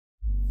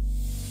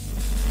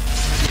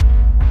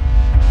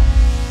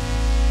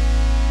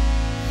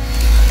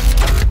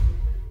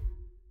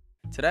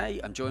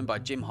Today, I'm joined by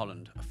Jim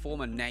Holland, a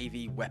former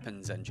Navy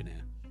weapons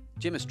engineer.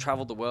 Jim has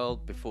travelled the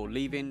world before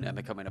leaving and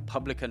becoming a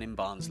publican in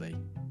Barnsley,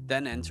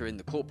 then entering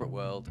the corporate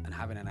world and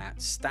having an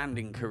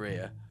outstanding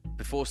career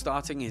before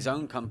starting his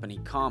own company,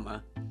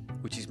 Karma,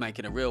 which is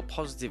making a real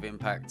positive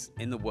impact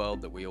in the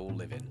world that we all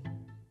live in.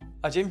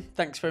 Hi Jim,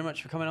 thanks very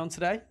much for coming on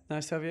today.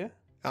 Nice to have you here.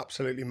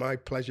 Absolutely my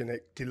pleasure,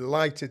 Nick.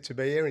 Delighted to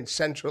be here in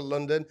central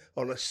London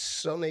on a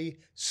sunny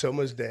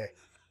summer's day.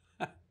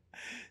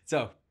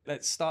 So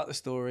let's start the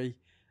story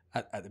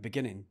at the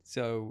beginning.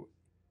 So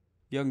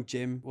young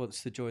Jim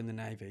wants to join the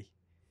Navy.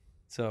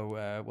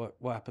 So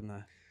what happened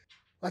there?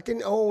 I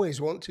didn't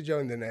always want to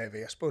join the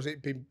Navy. I suppose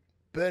it'd been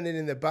burning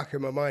in the back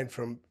of my mind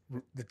from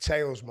the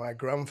tales my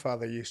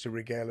grandfather used to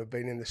regale of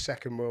being in the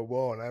Second World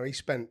War. Now, he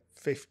spent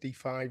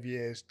 55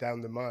 years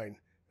down the mine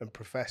and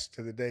professed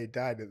to the day he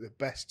died that the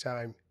best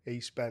time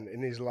he spent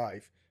in his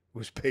life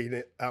was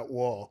being at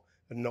war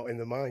and not in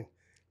the mine.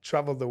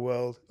 Travelled the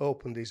world,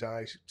 opened his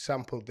eyes,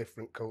 sampled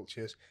different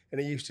cultures, and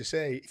he used to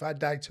say, if I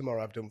died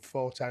tomorrow, I've done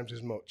 4 times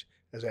as much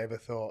as I ever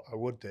thought I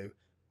would do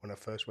when I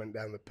first went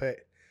down the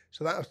pit.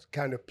 So that was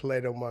kind of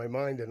played on my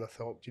mind, and I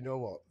thought, you know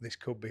what, this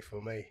could be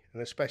for me.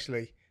 And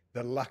especially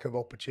the lack of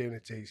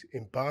opportunities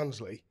in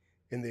Barnsley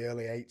in the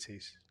early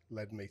 80s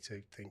led me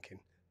to thinking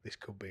this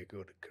could be a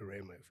good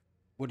career move.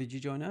 What did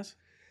you join as?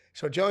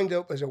 So I joined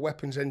up as a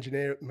weapons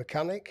engineer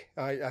mechanic.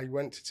 I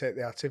went to take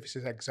the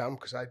artificer's exam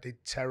because I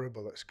did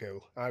terrible at school.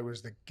 I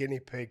was the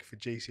guinea pig for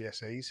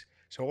GCSEs.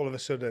 So all of a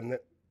sudden,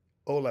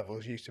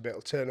 O-levels used to be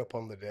able to turn up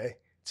on the day,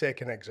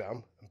 take an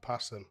exam and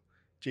pass them.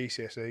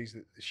 GCSEs,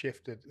 they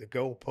shifted the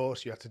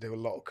goalposts, you had to do a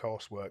lot of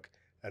coursework.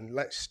 And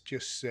let's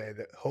just say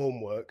that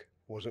homework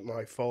wasn't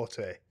my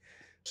forte.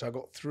 So I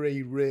got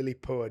 3 really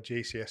poor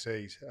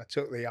GCSEs. I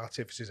took the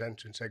artificer's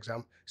entrance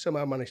exam,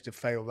 somehow managed to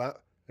fail that,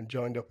 and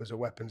joined up as a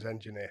weapons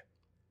engineer.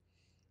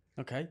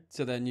 Okay,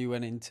 so then you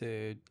went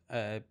into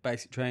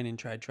basic training,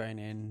 trade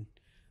training.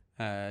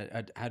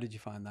 How did you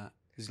find that?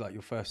 It was like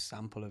your first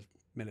sample of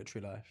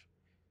military life.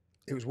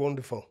 It was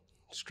wonderful.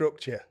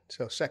 Structure.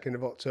 So 2nd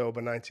of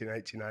October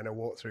 1989, I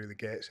walked through the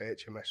gates at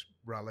HMS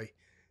Raleigh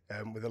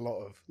with a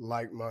lot of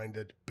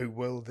like-minded,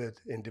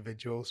 bewildered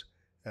individuals,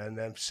 and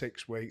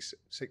 6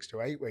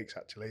 to 8 weeks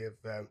actually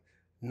of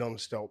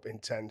non-stop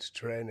intense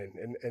training,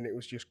 and it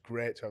was just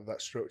great to have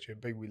that structure,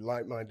 be with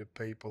like-minded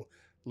people,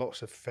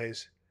 lots of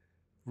fizz.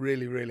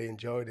 Really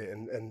enjoyed it,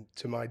 and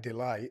to my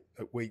delight,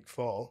 at week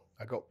 4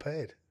 I got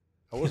paid.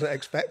 I wasn't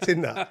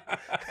expecting that.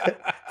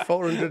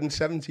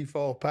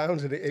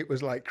 £474, and it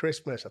was like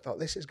Christmas. I thought,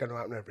 this is going to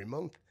happen every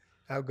month.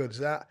 How good's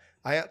that?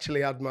 I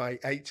actually had my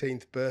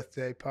 18th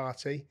birthday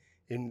party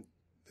in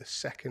the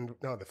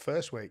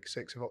first week,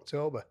 6th of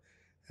October.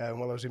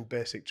 While I was in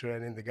basic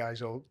training, the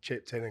guys all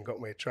chipped in and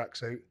got me a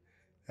tracksuit.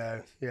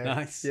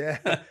 Nice. Yeah,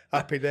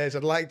 happy days.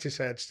 I'd like to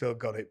say I'd still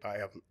got it, but I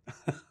haven't.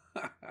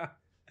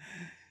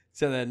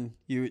 So then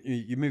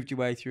you moved your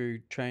way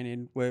through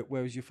training. Where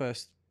was your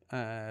first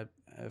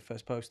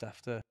post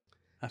after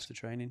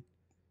training?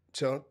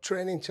 So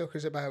training took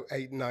us about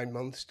 8-9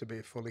 months to be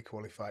a fully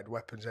qualified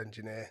weapons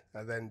engineer.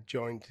 I then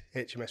joined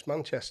HMS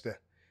Manchester,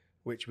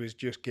 which was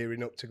just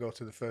gearing up to go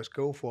to the first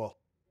Gulf War.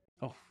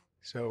 Oh.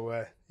 So,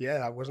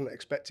 I wasn't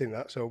expecting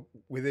that. So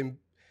within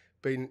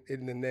being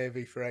in the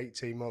Navy for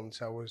 18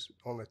 months, I was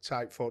on a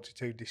Type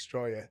 42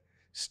 destroyer,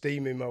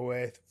 steaming my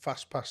way,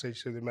 fast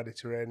passage through the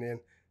Mediterranean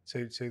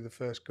to the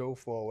first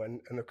Gulf War. And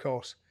of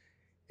course,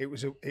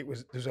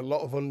 there's a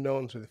lot of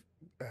unknowns with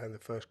the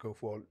first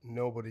Gulf War.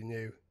 Nobody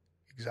knew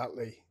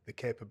exactly the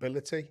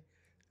capability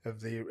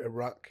of the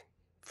Iraq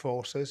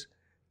forces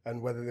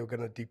and whether they were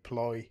going to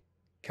deploy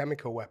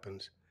chemical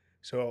weapons.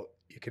 So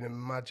you can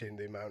imagine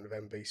the amount of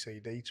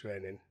MBCD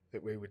training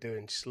that we were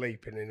doing,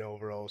 sleeping in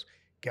overalls,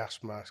 gas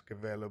mask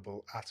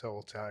available at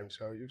all times.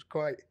 So it was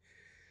quite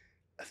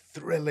a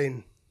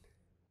thrilling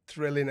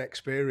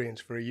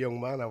experience for a young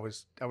man. I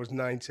was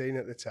 19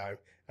 at the time,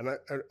 and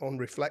on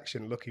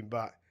reflection, looking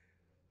back,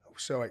 I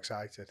was so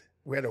excited.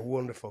 We had a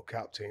wonderful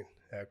captain,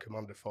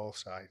 Commander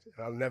Forsyth,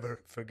 and I'll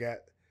never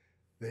forget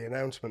the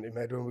announcement he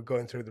made when we were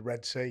going through the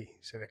Red Sea. He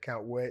said, I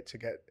can't wait to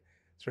get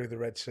through the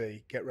Red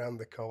Sea, get round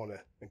the corner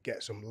and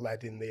get some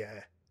lead in the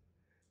air.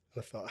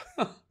 And I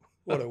thought,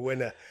 what a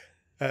winner.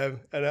 And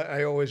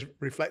I always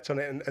reflect on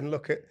it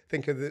and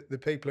think of the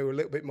people who are a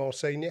little bit more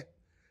senior,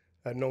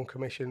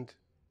 non-commissioned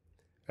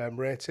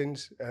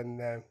ratings.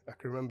 And I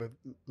can remember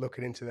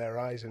looking into their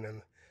eyes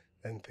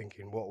and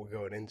thinking, what we're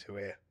going into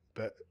here.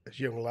 But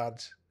as young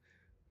lads,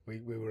 we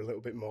were a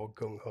little bit more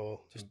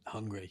gung-ho. Just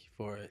hungry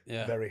for it,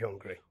 yeah. Very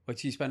hungry.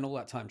 But you spend all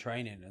that time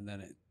training, and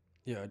then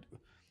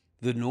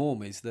the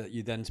norm is that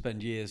you then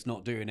spend years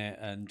not doing it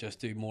and just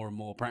do more and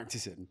more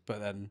practicing. But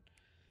then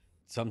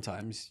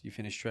sometimes you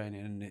finish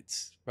training and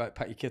it's right,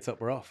 pack your kit up,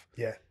 we're off.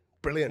 Yeah,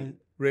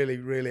 brilliant.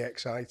 Really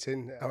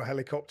exciting. Our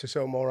helicopter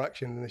saw more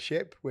action than the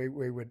ship. We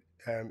were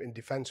in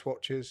defence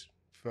watches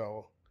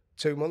for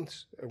 2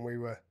 months, and we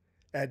were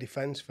air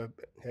defence for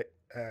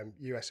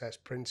USS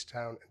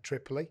Princetown and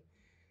Tripoli.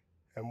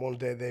 And one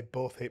day they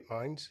both hit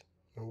mines,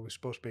 and we were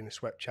supposed to be in a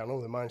swept channel.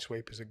 The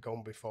minesweepers had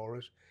gone before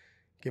us.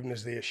 giving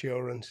us the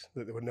assurance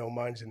that there were no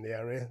mines in the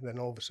area. Then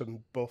all of a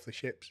sudden, both the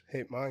ships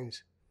hit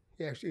mines.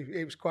 Yeah,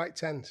 it was quite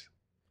tense.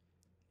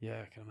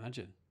 Yeah, I can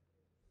imagine.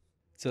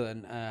 So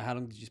then, how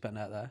long did you spend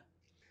out there?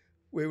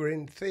 We were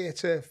in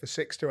theatre for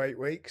 6 to 8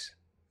 weeks.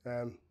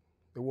 The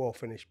war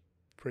finished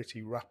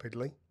pretty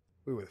rapidly.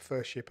 We were the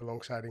first ship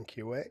alongside in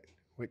Kuwait,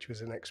 which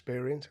was an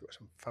experience. I've got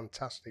some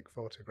fantastic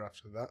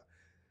photographs of that.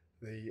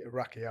 The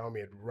Iraqi army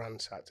had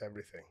ransacked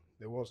everything.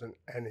 There wasn't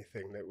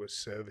anything that was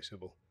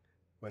serviceable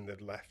when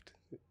they'd left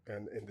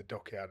in the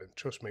dockyard. And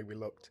trust me, we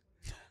looked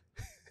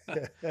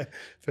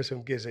for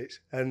some gizzards.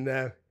 And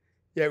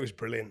yeah, it was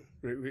brilliant.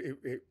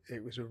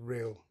 It was a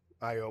real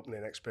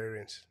eye-opening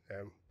experience.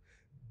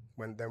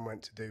 Then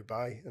went to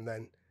Dubai, and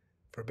then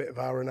for a bit of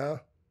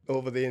R&R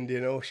over the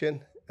Indian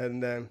Ocean,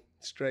 and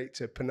straight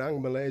to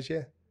Penang,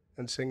 Malaysia,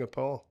 and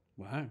Singapore.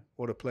 Wow.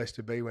 What a place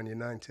to be when you're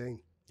 19.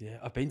 Yeah,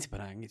 I've been to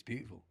Penang. It's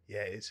beautiful.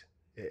 Yeah, it is.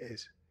 It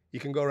is. You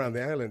can go around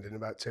the island in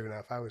about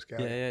 2.5 hours,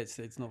 can't you? Yeah,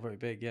 it's not very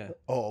big, yeah.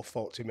 Or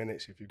 40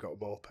 minutes if you've got a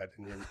moped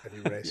and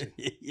you're racing.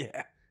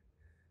 Yeah.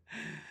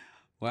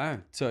 Wow.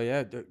 So,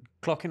 yeah,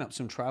 clocking up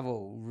some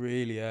travel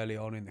really early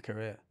on in the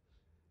career.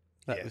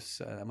 That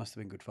must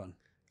have been good fun.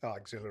 Oh,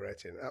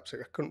 exhilarating.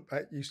 Absolutely.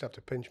 I used to have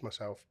to pinch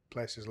myself.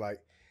 Places like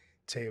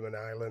Tiaman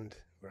Island,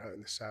 we're out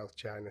in the South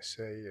China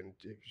Sea, and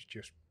it was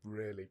just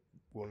really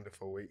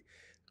wonderful. We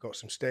got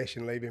some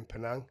station leave in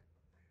Penang,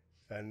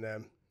 and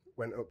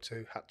went up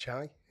to Hat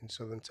Chai in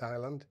southern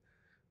Thailand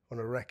on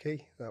a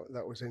recce.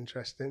 That was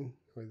interesting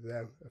with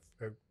a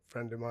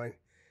friend of mine.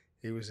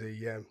 He was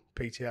the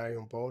PTI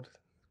on board,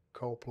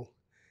 corporal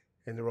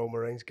in the Royal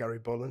Marines, Gary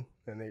Bullen,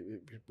 and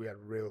we had a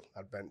real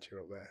adventure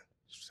up there,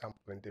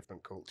 sampling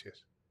different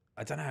cultures.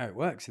 I don't know how it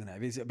works in the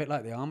Navy. Is it a bit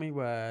like the Army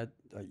where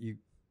you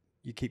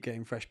keep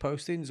getting fresh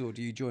postings, or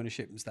do you join a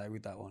ship and stay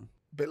with that one?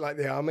 A bit like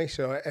the Army.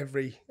 So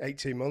every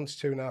 18 months,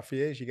 2.5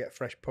 years, you get a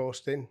fresh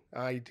posting.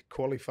 I'd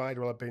qualified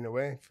while I'd been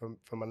away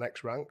for my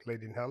next rank,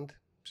 leading hand.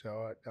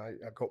 So I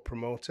got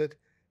promoted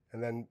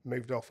and then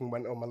moved off and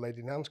went on my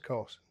leading hands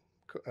course.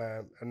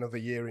 Another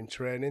year in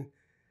training.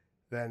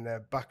 Then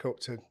back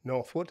up to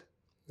Northwood.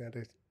 I had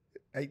an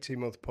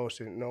 18-month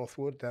posting at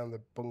Northwood down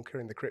the bunker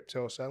in the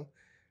crypto cell.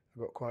 I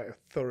got quite a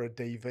thorough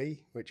DV,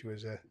 which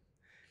was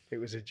it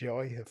was a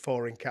joy. A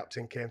foreign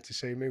captain came to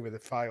see me with a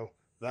file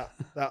that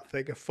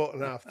thick, 1.5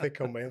 foot thick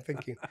on me. I'm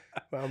thinking,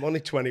 well, I'm only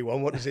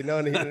 21. What does he know?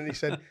 And he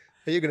said,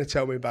 are you going to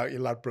tell me about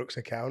your Ladbrokes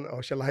account,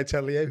 or shall I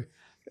tell you?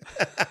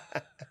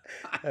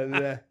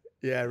 And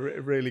yeah,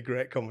 really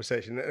great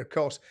conversation. And of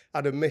course,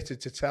 I'd omitted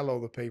to tell all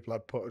the people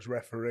I'd put as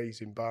referees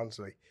in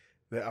Barnsley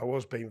that I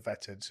was being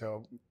vetted.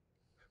 So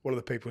one of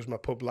the people was my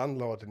pub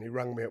landlord, and he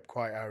rang me up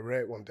quite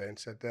irate one day and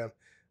said,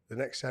 the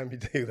next time you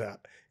do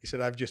that, he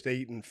said, I've just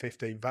eaten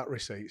 15 VAT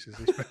receipts as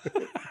this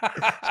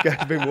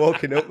guy's been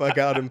walking up my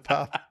garden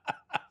path.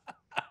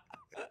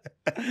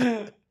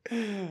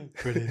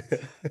 Brilliant.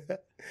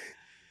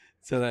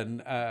 So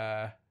then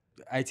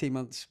 18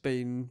 months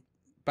been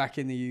back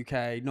in the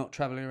UK, not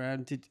travelling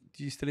around. Did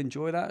you still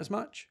enjoy that as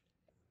much?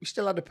 We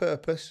still had a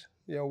purpose,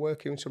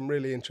 working with some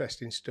really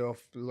interesting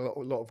stuff, a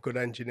lot of good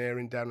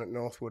engineering down at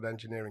Northwood,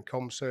 engineering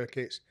comm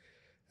circuits.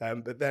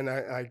 But then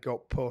I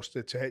got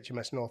posted to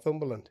HMS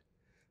Northumberland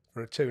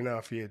for a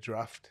 2.5 year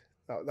draft.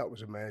 That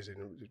was amazing.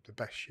 It was the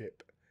best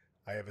ship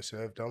I ever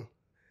served on.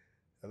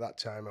 At that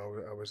time,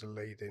 I was a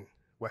leading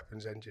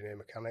weapons engineer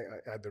mechanic.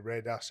 I had the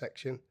radar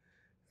section.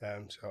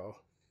 So,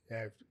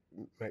 yeah,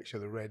 make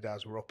sure the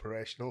radars were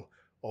operational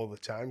all the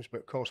times. But,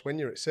 of course, when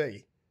you're at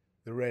sea,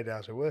 the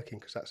radars are working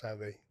because that's how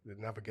the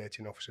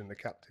navigating officer and the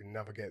captain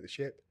navigate the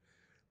ship.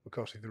 Of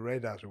course, if the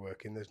radars are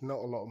working, there's not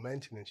a lot of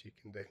maintenance you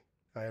can do.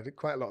 I had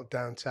quite a lot of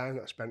downtime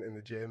that I spent in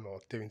the gym or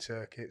doing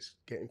circuits,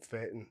 getting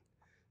fit, and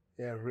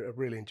yeah, I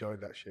really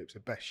enjoyed that ship. It's the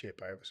best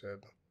ship I ever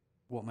served on.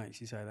 What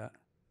makes you say that?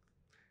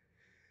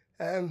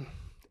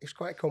 It's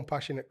quite a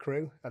compassionate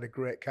crew. I had a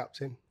great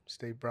captain,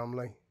 Steve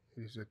Bramley,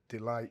 who's a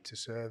delight to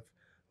serve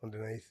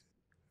underneath.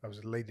 I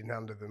was the leading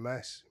hand of the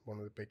mess, one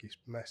of the biggest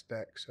mess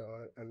decks,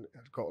 and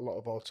I've got a lot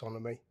of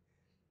autonomy.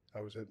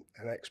 I was an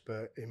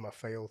expert in my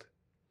field,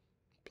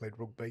 played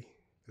rugby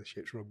for the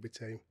ship's rugby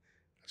team.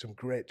 Had some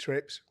great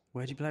trips.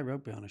 Where do you play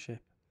rugby on a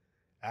ship?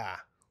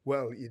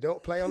 Well, you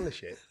don't play on the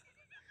ship.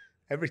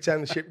 Every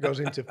time the ship goes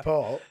into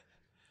port,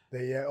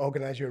 they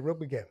organise you a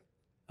rugby game.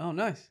 Oh,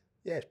 nice.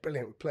 Yeah, it's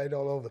brilliant. We played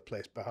all over the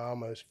place.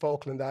 Bahamas,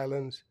 Falkland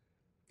Islands.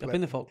 Up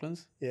in the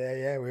Falklands?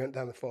 Yeah, we went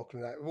down the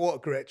Falkland Islands. What a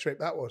great trip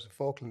that was, the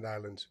Falkland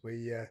Islands.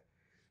 We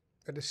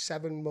had a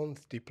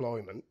 7-month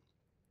deployment.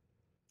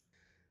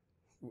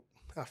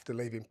 After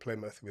leaving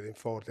Plymouth, within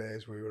 4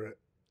 days, we were at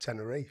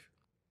Tenerife.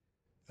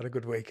 Had a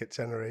good week at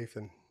Tenerife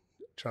and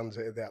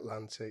transited the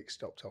Atlantic,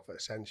 stopped off at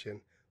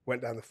Ascension,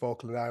 went down the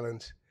Falkland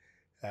Islands,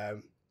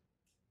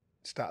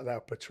 started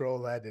our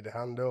patrol there, did a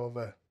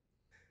handover.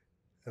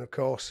 And of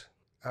course,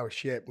 our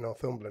ship,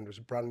 Northumberland, was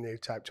a brand new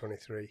Type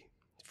 23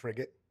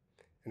 frigate,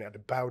 and it had a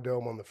bow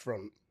dome on the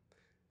front.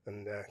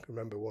 And I can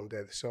remember one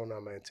day the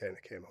sonar maintainer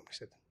came up and he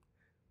said,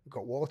 we've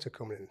got water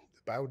coming in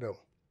the bow dome.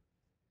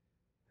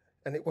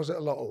 And it wasn't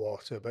a lot of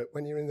water, but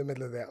when you're in the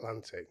middle of the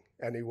Atlantic,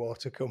 any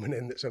water coming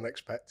in that's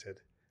unexpected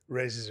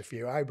raises a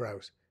few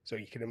eyebrows. So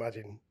you can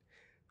imagine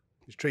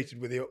it was treated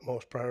with the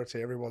utmost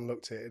priority. Everyone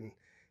looked at it and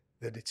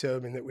they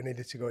determined that we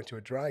needed to go into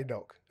a dry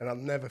dock. And I'll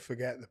never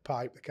forget the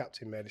pipe the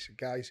captain made. He said,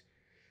 guys,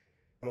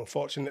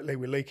 unfortunately,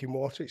 we're leaking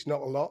water. It's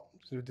not a lot,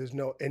 so there's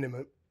no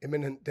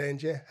imminent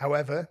danger.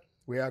 However,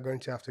 we are going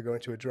to have to go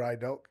into a dry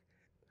dock.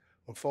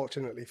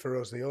 Unfortunately for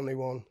us, the only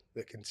one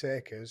that can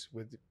take us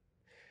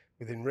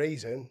within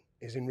reason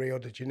is in Rio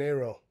de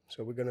Janeiro.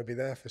 So we're going to be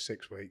there for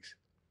 6 weeks.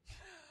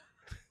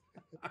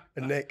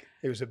 And Nick,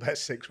 it was the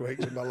best 6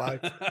 weeks of my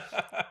life.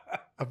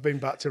 I've been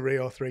back to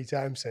Rio 3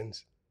 times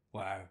since.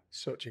 Wow.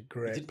 Such a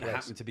great It didn't place.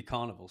 happen to be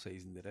carnival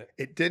season, did it?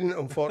 It didn't,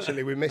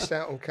 unfortunately. We missed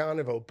out on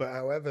Carnival. But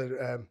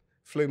however,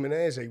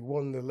 Fluminense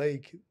won the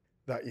league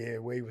that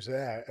year. We was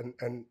there.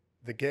 And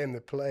the game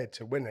they played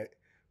to win it,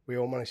 we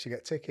all managed to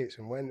get tickets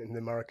and went in the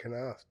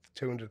Maracanã.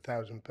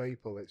 200,000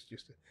 people. It's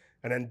just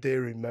an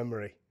endearing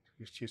memory.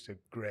 It was just a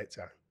great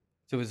time.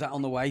 So was that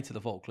on the way to the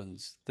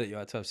Falklands that you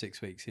had to have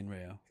 6 weeks in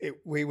Rio?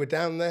 We were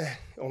down there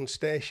on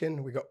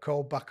station. We got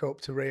called back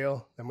up to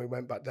Rio. Then we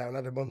went back down,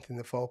 had a month in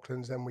the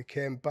Falklands. Then we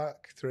came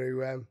back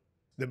through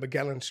the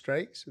Magellan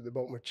Straits at the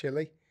bottom of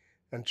Chile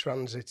and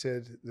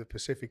transited the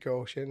Pacific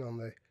Ocean on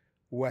the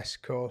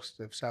west coast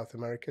of South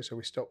America. So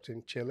we stopped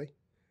in Chile,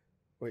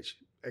 which,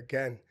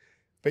 again,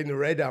 being the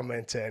radar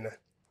maintainer,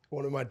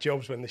 one of my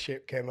jobs when the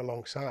ship came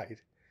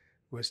alongside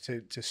was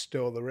to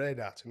stow the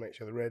radar, to make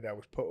sure the radar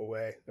was put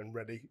away and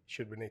ready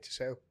should we need to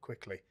sail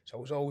quickly. So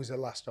I was always the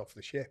last off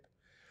the ship.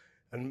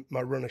 And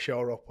my run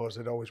ashore uppers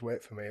would always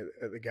wait for me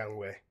at the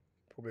gangway,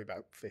 probably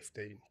about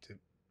 15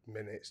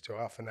 minutes to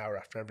half an hour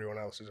after everyone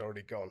else has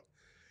already gone.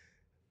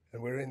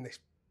 And we're in this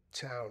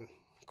town,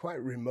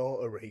 quite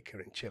remote Arica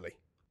in Chile,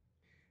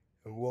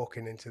 and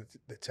walking into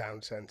the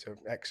town centre,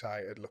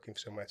 excited, looking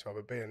for somewhere to have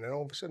a beer. And then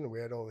all of a sudden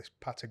we had all this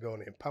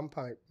Patagonian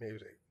panpipe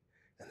music.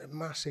 And a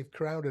massive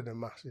crowd in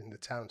the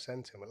town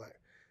centre. And we're like,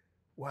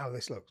 wow,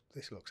 this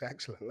looks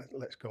excellent.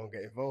 Let's go and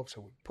get involved.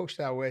 So we pushed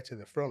our way to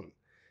the front.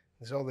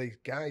 There's all these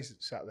guys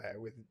that sat there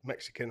with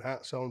Mexican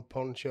hats on,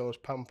 ponchos,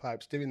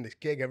 panpipes, doing this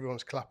gig.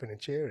 Everyone's clapping and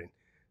cheering.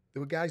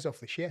 There were guys off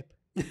the ship.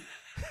 They'd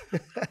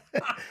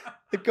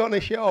gone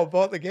ashore,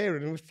 bought the gear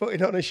and was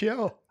putting on a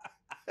show.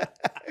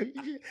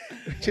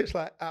 Just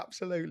like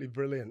absolutely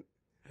brilliant.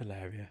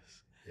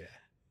 Hilarious. Yeah.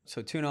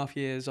 So 2.5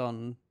 years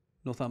on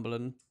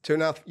Northumberland.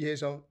 2.5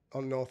 years on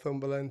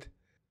Northumberland,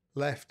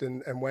 left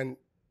and went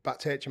back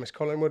to HMS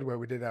Collingwood where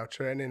we did our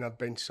training. I'd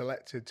been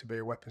selected to be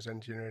a weapons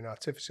engineering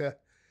artificer.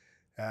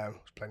 I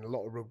was playing a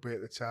lot of rugby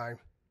at the time.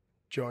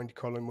 Joined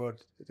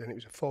Collingwood, and it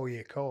was a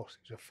 4-year course.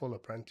 It was a full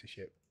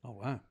apprenticeship. Oh,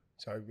 wow.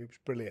 So it was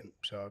brilliant.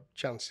 So a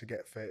chance to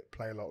get fit,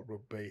 play a lot of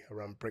rugby. I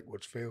ran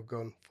Brickwood's field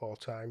gun 4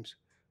 times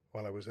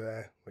while I was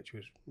there, which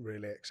was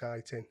really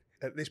exciting.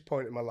 At this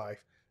point in my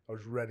life, I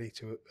was ready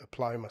to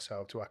apply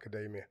myself to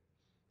academia.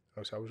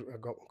 So I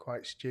got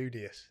quite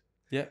studious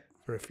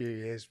for a few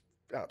years,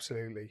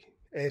 absolutely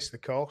aced the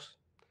course,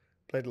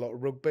 played a lot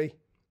of rugby,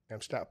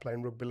 and started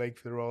playing rugby league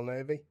for the Royal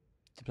Navy.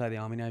 To play the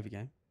Army-Navy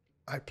game?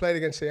 I played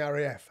against the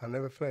RAF. I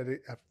never played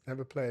it. I've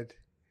never played.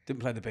 Didn't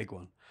play the big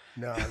one?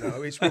 No.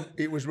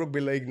 It was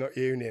rugby league, not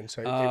union,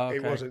 so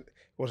it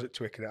wasn't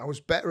Twickenham. I was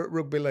better at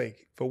rugby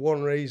league for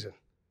one reason.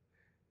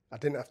 I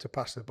didn't have to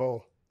pass the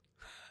ball.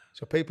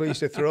 So people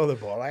used to throw the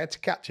ball. I had to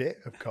catch it,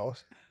 of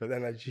course, but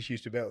then I just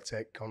used to be able to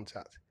take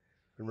contact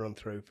and run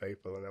through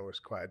people, and I was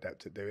quite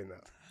adept at doing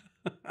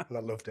that. And I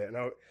loved it.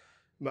 And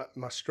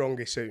my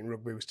strongest suit in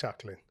rugby was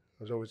tackling.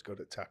 I was always good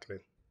at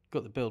tackling.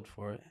 Got the build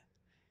for it.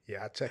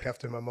 Yeah, I'd take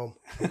after my mum.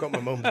 I've got my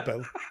mum's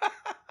build.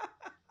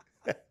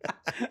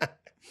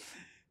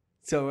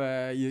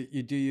 So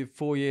you do your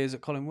 4 years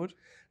at Collingwood?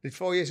 Did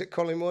 4 years at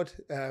Collingwood.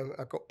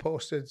 I got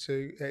posted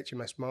to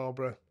HMS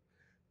Marlborough.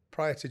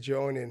 Prior to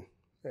joining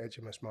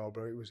HMS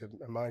Marlborough, it was a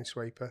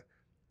minesweeper.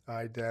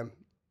 I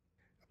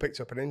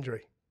picked up an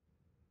injury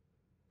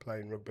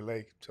playing rugby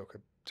league. Took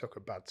a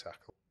bad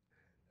tackle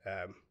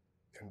and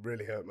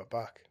really hurt my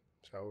back.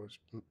 So I was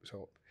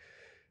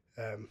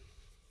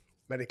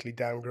medically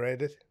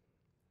downgraded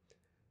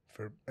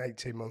for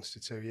 18 months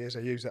to 2 years. I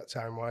used that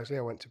time wisely.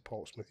 I went to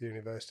Portsmouth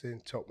University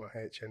and took my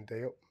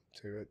HND up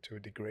to a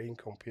degree in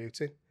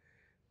computing.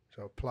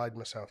 So I applied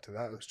myself to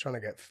that. I was trying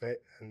to get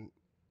fit, and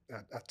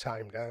I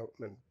timed out.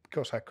 And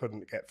because I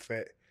couldn't get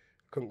fit,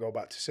 I couldn't go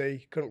back to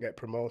sea, couldn't get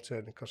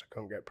promoted. And because I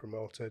couldn't get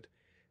promoted,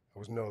 I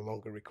was no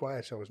longer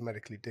required. So I was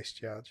medically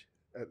discharged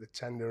at the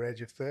tender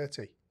age of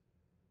 30.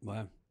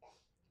 Wow.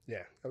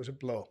 Yeah, that was a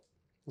blow,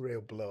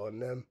 real blow.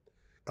 And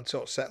I'd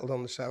sort of settled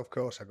on the south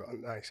coast. I got a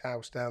nice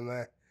house down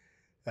there.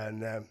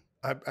 And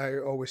I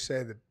always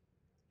say the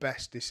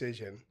best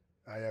decision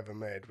I ever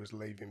made was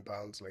leaving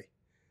Barnsley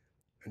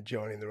and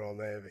joining the Royal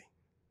Navy.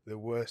 The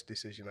worst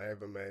decision I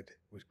ever made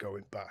was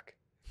going back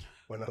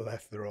when I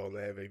left the Royal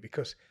Navy,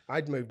 because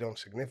I'd moved on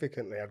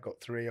significantly. I'd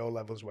got 3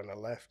 O-levels when I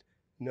left,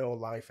 no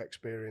life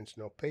experience,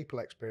 no people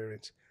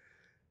experience.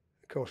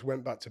 Of course,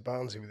 went back to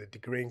Barnsley with a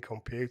degree in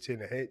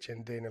computing, a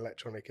HND in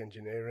electronic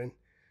engineering.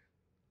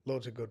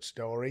 loads of good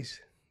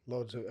stories,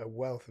 loads of a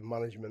wealth of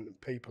management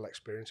and people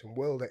experience and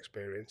world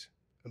experience.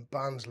 And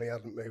Barnsley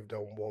hadn't moved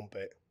on one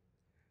bit.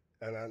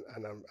 And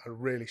I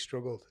really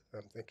struggled.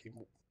 I'm thinking,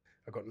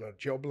 I got no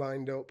job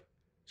lined up.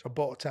 So I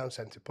bought a town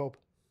centre pub.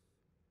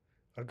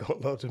 I'd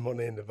got loads of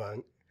money in the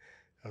bank.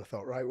 And I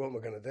thought, right, what am I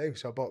going to do?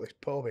 So I bought this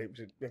pub. It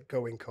was a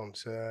going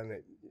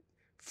concern.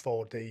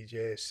 4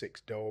 DJs,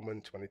 6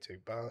 doormen, 22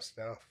 bar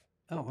staff.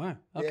 Oh, wow.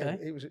 Okay.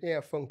 Yeah, it was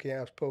a funky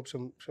house pub,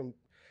 some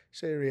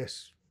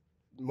serious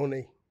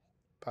money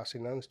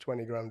passing hands,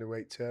 20 grand a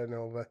week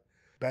turnover.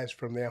 Bez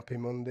from the Happy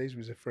Mondays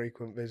was a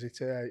frequent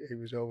visitor. He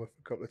was over for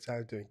a couple of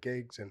times doing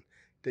gigs and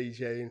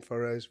DJing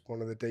for us.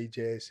 One of the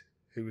DJs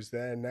who was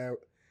there now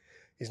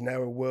is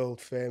now a world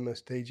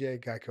famous DJ, a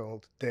guy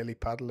called Daily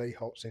Padley,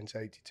 hot since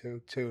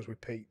 82, tours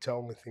with Pete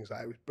Tong and things like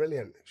that. It was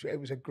brilliant. It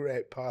was a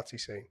great party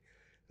scene.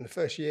 And the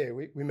first year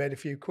we made a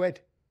few quid.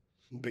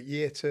 But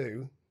year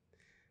 2,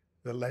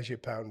 the leisure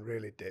pound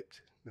really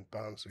dipped and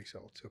Barnsley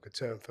sort of took a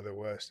turn for the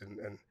worst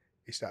and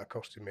it started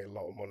costing me a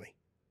lot of money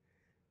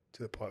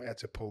to the point I had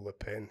to pull the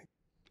pin.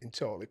 In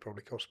total, it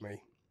probably cost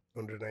me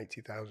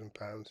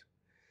 £180,000.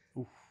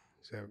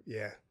 So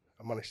yeah,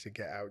 I managed to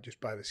get out just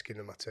by the skin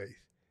of my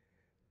teeth.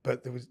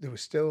 But there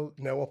was still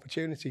no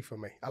opportunity for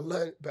me.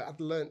 I'd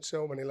learned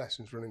so many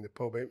lessons running the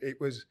pub.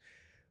 It was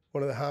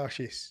one of the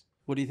harshest.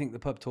 What do you think the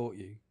pub taught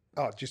you?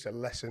 Oh, just a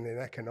lesson in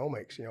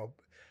economics. You know,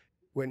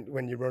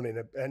 when you're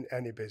running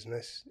any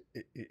business,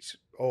 it's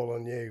all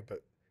on you.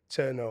 But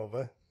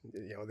turnover,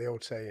 you know, the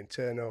old saying,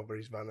 turnover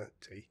is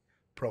vanity,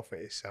 profit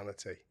is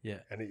sanity. Yeah.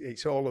 And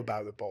it's all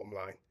about the bottom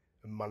line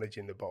and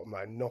managing the bottom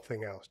line,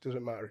 nothing else.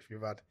 Doesn't matter if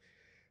you've had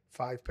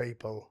 5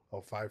 people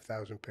or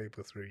 5,000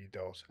 people through your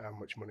doors, how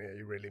much money are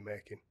you really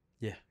making?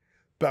 Yeah.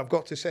 But I've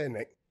got to say,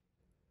 Nick,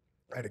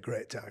 I had a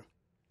great time.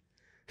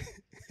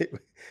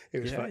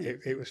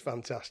 It was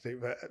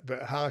fantastic,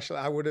 but harshly,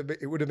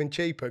 it would have been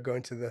cheaper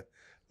going to the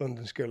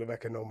London School of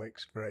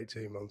Economics for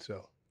 18 months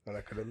or and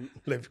I could have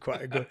lived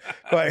quite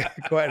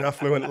an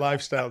affluent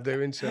lifestyle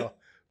doing so.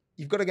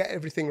 You've got to get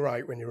everything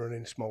right when you're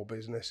running a small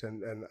business,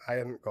 and I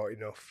hadn't got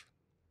enough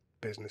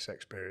business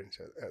experience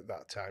at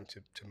that time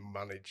to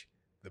manage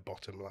the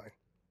bottom line.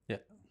 Yeah.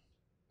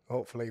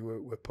 Hopefully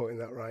we're putting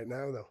that right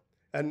now, though.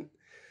 And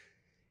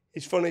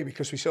it's funny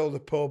because we sold the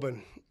pub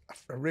and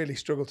I really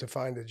struggled to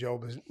find a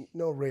job. There's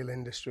no real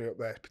industry up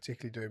there,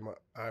 particularly doing what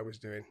I was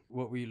doing.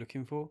 What were you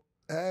looking for?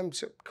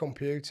 So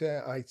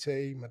computer,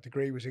 IT, my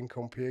degree was in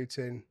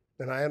computing,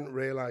 and I hadn't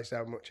realised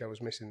how much I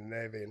was missing the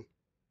Navy. And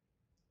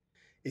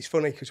it's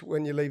funny because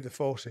when you leave the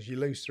forces, you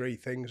lose 3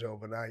 things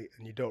overnight,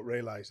 and you don't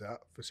realise that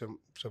for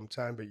some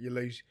time, but you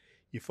lose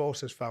your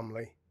forces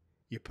family,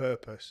 your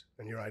purpose,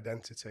 and your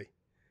identity.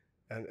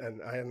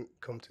 And I hadn't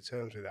come to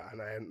terms with that,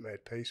 and I hadn't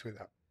made peace with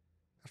that.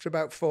 After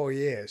about 4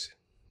 years,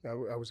 I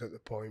was at the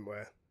point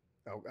where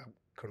I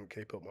couldn't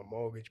keep up my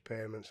mortgage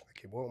payments,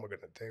 thinking, what am I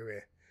going to do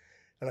here?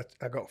 And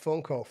I got a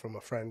phone call from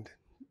a friend,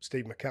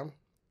 Steve McCann.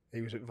 He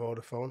was at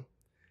Vodafone.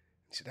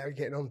 He said, how are you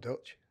getting on,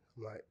 Dutch?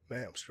 I'm like,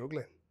 mate, I'm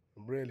struggling.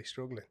 I'm really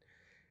struggling.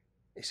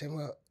 He said,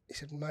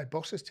 my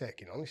boss is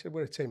taking on. He said,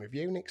 we're a team of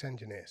Unix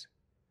engineers.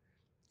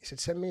 He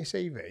said, send me a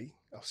CV.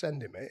 I'll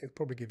send him it. He'll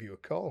probably give you a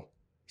call.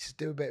 He said,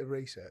 do a bit of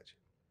research.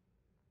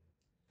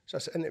 So I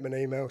sent him an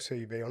email,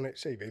 CV on it.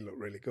 CV looked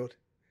really good.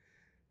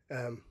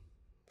 I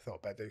thought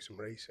I'd better do some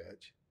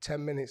research.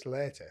 10 minutes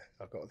later,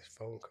 I got this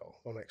phone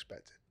call,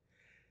 unexpected.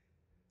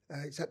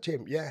 Is that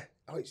Jim? Yeah.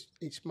 Oh,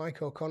 it's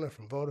Mike O'Connor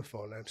from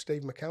Vodafone.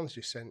 Steve McCann's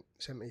just sent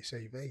me a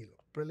CV.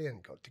 Looked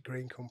brilliant. Got a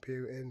degree in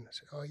computing. I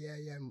said, oh, yeah.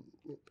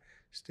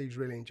 Steve's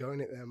really enjoying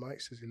it there. Mike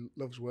says he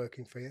loves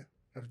working for you.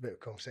 Had a bit of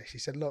conversation. He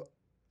said, look,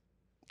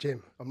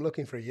 Jim, I'm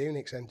looking for a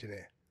Unix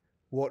engineer.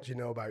 What do you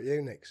know about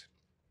Unix?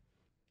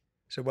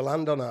 So we'll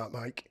hand on that,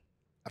 Mike.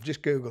 I've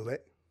just Googled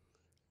it.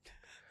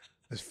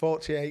 There's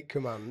 48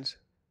 commands.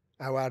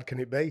 How hard can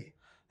it be?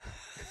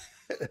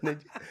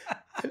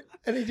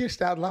 And he just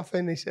started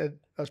laughing. He said,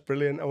 that's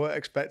brilliant. I weren't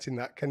expecting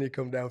that. Can you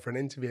come down for an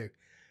interview?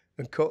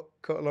 And cut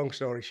a long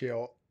story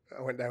short,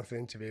 I went down for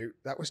the interview.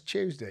 That was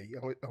Tuesday.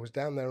 I was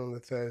down there on the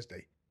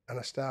Thursday. And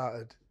I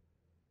started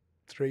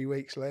 3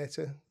 weeks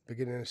later,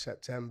 beginning of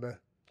September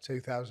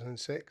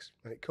 2006.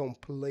 And it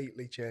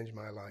completely changed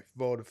my life.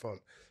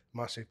 Vodafone,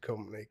 massive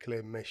company,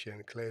 clear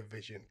mission, clear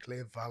vision,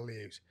 clear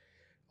values.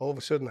 All of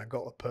a sudden, I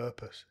got a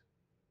purpose.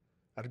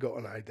 I'd got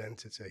an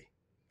identity.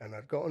 And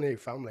I'd got a new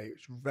family. It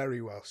was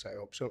very well set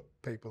up. So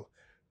people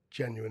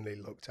genuinely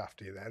looked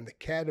after you there. And they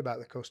cared about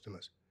the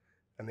customers.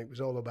 And it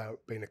was all about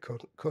being a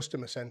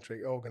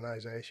customer-centric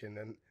organisation.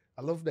 And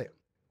I loved it.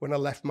 When I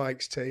left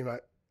Mike's team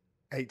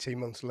 18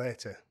 months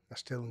later, I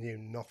still knew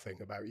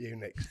nothing about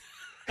Unix.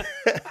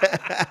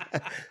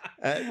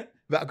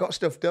 But I got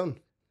stuff done.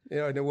 You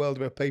know, in a world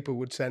where people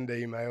would send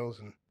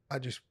emails, and I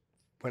just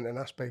went and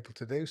asked people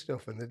to do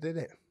stuff, and they did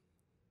it.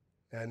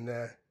 And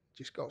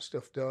just got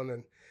stuff done.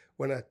 And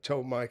when I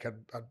told Mike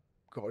I'd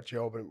got a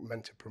job and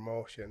meant a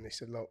promotion, he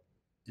said, look,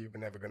 you were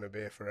never going to be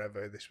here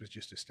forever. This was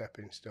just a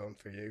stepping stone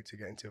for you to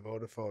get into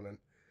Vodafone. And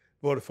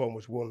Vodafone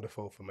was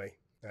wonderful for me.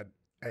 I had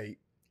 8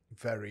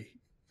 very,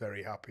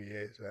 very happy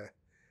years there.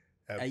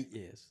 8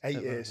 years.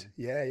 8 years,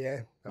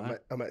 yeah. Wow.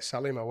 I met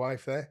Sally, my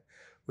wife, there.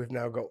 We've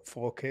now got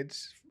 4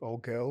 kids, all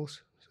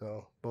girls.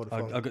 So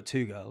Vodafone. I've got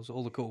 2 girls.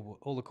 All the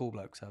cool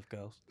blokes have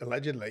girls.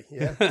 Allegedly,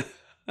 yeah.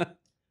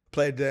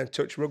 Played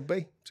touch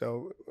rugby,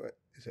 so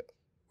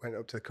went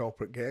up to the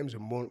corporate games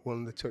and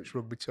won the touch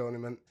rugby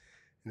tournament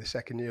in the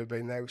second year of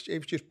being there. It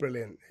was just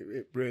brilliant.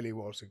 It really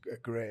was a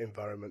great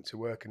environment to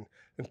work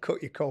and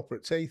cut your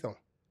corporate teeth on,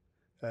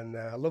 and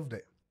I loved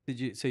it. Did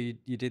you? So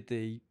you did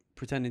the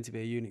pretending to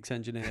be a Unix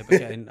engineer, but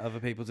getting other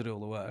people to do all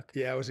the work.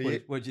 Yeah, I was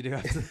What did you do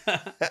after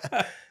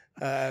that?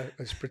 I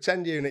was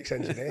pretend Unix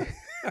engineer,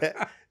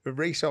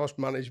 resource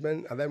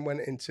management. I then went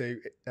into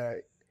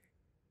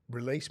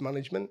release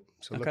management,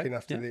 so looking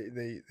after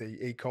the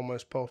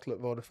e-commerce portal at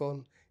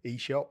Vodafone,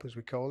 eShop as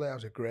we call it. That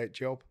was a great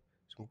job.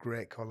 Some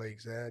great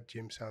colleagues there,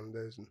 Jim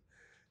Sanders and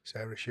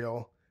Sarah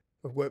Shaw.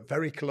 I've worked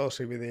very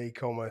closely with the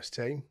e-commerce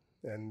team,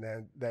 and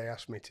they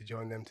asked me to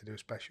join them to do a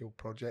special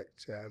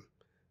project,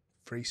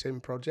 free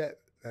sim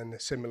project, and they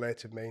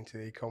assimilated me into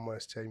the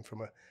e-commerce team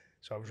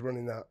so I was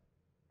running that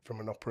from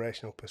an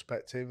operational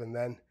perspective, and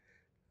then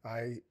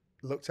I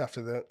looked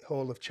after the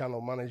whole of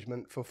channel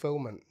management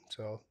fulfillment,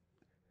 so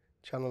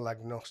channel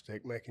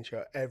agnostic, making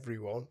sure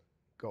everyone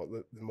got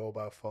the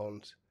mobile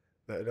phones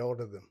that had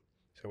ordered them.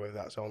 So whether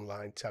that's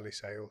online,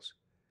 telesales,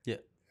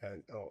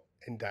 or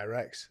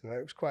indirects. And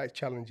it was quite a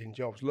challenging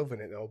job. I was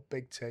loving it though.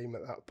 Big team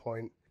at that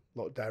point, a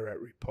lot of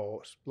direct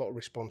reports, a lot of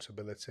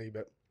responsibility.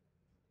 But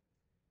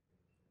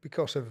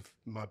because of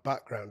my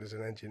background as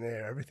an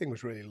engineer, everything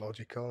was really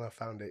logical and I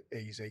found it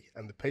easy.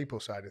 And the people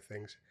side of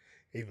things,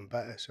 even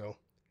better. So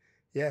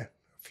yeah,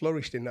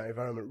 flourished in that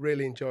environment,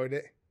 really enjoyed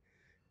it.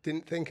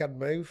 Didn't think I'd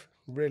move,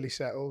 really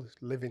settled,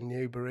 live in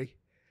Newbury.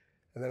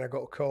 And then I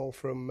got a call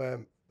from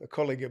a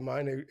colleague of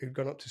mine who'd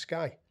gone up to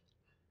Sky.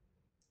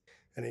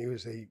 And he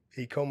was the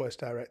e-commerce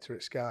director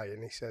at Sky.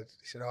 And he said,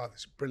 oh,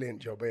 there's a brilliant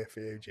job here for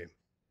you, Jim.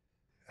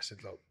 I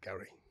said, look,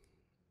 Gary,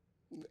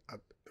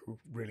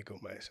 really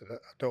good mate. I said,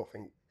 I don't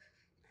think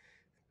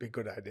it'd be a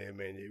good idea,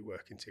 me and you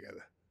working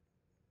together.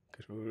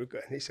 Because we were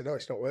good. And he said, oh,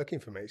 it's not working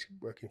for me. It's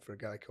working for a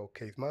guy called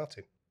Keith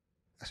Martin.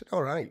 I said,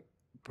 all right.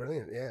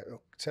 Brilliant, yeah.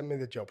 Well, send me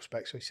the job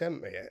spec. So he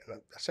sent me it,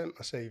 and I sent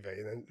my CV,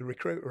 and then the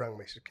recruiter rang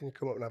me. Said, "Can you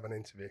come up and have an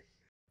interview?"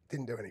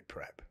 Didn't do any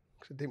prep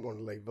because I didn't want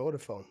to leave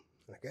Vodafone.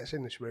 And I get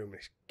in this room, and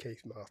it's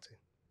Keith Martin.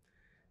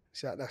 He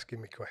started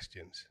asking me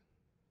questions.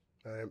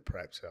 I didn't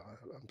prep, so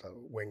I'm like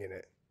winging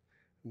it,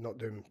 not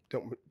doing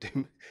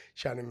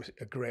shining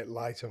a great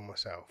light on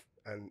myself.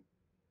 And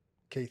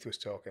Keith was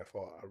talking. I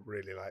thought, I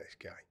really like this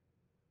guy.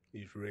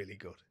 He's really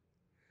good.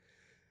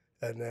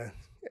 And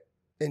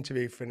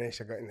interview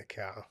finished. I got in the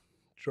car.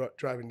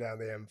 Driving down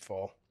the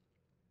M4,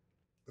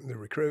 and the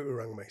recruiter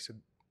rang me. He said,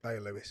 "Hey,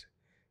 Lewis."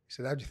 He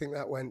said, "How do you think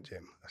that went,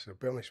 Jim?" I said, "I'll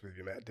be honest with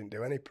you, mate. I didn't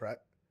do any prep."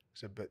 I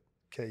said, "But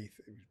Keith,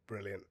 it was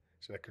brilliant." I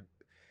said,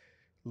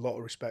 a lot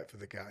of respect for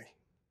the guy.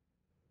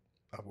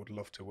 I would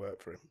love to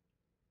work for him.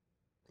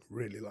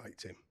 Really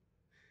liked him."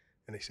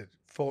 And he said,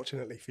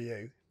 "Fortunately for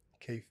you,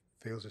 Keith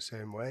feels the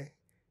same way.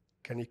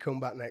 Can you come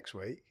back next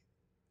week,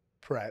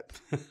 prep,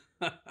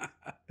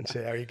 and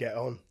see how you get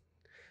on?"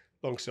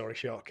 Long story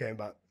short, came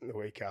back the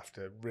week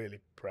after, really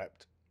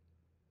prepped,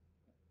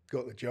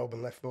 got the job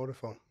and left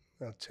Vodafone.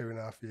 I had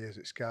 2.5 years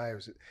at Sky.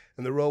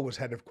 And the role was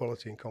head of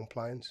quality and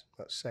compliance.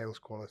 That's sales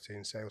quality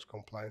and sales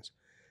compliance.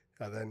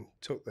 I then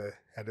took the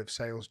head of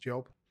sales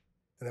job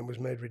and then was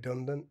made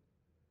redundant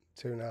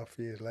 2.5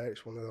 years later.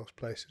 It's one of those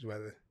places where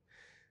the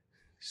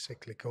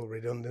cyclical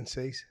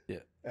redundancies.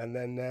 Yeah. And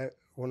then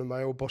one of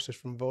my old bosses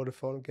from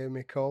Vodafone gave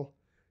me a call,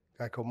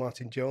 a guy called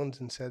Martin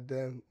Jones, and said,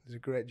 there's a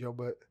great job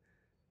at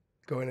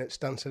going at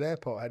Stansted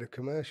Airport, head of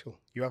commercial.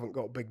 You haven't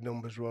got big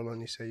numbers roll on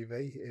your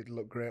CV. It'd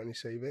look great on your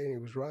CV. And he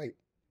was right.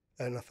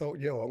 And I thought,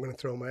 I'm going to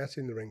throw my hat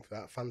in the ring for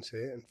that. Fancy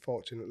it. And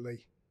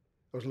fortunately,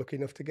 I was lucky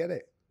enough to get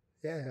it.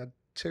 Yeah, I had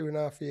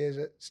 2.5 years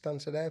at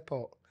Stansted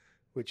Airport,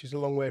 which is a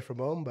long way from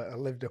home, but I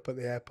lived up at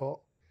the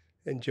airport.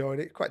 Enjoyed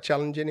it. Quite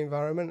challenging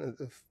environment.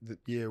 The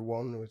year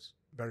one was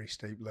very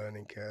steep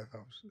learning curve. I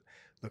was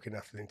looking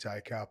after the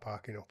entire car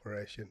parking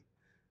operation,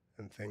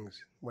 and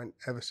things went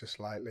ever so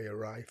slightly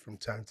awry from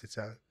time to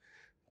time.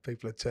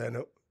 People would turn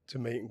up to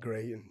meet and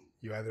greet, and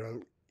you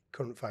either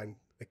couldn't find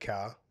the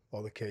car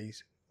or the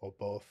keys or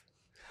both.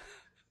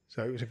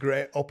 So it was a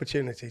great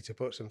opportunity to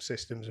put some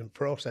systems and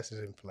processes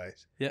in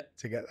place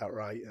to get that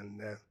right. And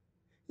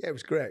it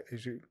was great. It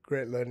was a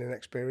great learning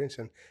experience,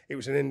 and it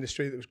was an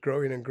industry that was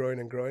growing and growing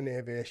and growing, the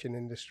aviation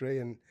industry.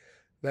 And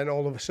then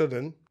all of a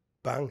sudden,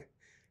 bang,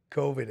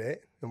 COVID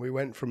hit, and we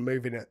went from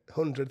moving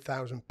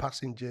 100,000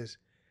 passengers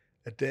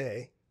a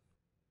day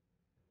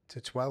to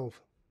 12.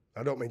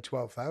 I don't mean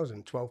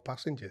 12,000, 12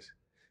 passengers.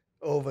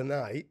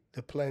 Overnight,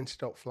 the plane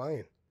stopped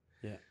flying.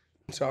 Yeah.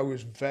 So I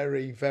was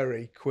very,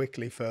 very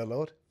quickly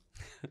furloughed.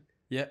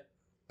 Yeah.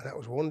 And that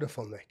was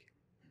wonderful, Nick.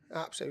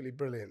 Absolutely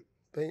brilliant.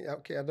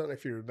 Okay, I don't know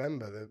if you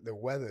remember the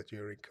weather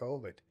during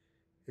COVID.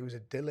 It was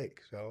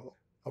idyllic. So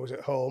I was at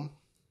home,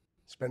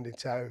 spending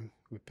time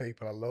with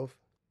people I love,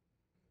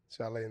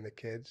 Sally and the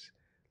kids,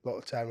 a lot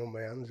of time on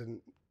my hands.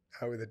 And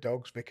out with the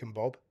dogs, Vic and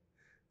Bob.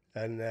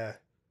 And yeah,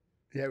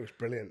 it was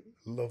brilliant.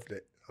 Loved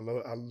it. I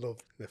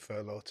loved the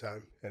furlough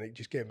time, and it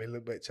just gave me a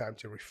little bit of time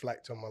to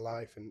reflect on my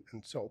life and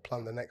sort of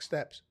plan the next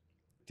steps.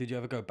 Did you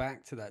ever go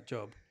back to that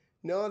job?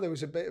 No, there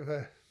was a bit of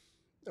a,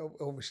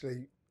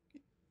 obviously,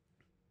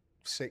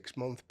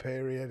 6-month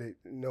period.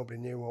 Nobody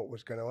knew what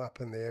was going to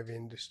happen.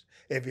 The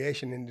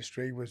aviation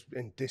industry was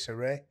in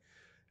disarray,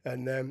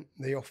 and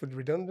they offered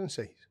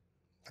redundancies.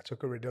 I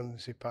took a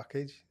redundancy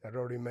package. I'd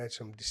already made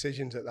some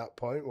decisions at that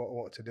point,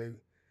 what to do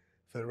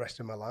for the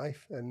rest of my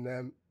life,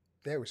 and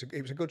yeah, it was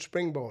a good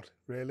springboard,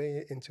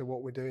 really, into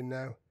what we're doing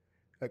now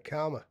at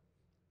Karma.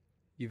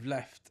 You've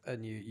left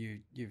and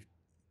you've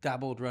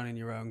dabbled running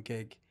your own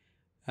gig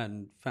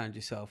and found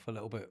yourself a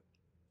little bit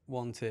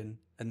wanting,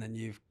 and then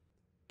you've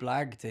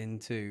blagged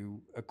into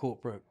a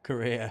corporate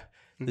career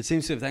that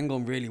seems to have then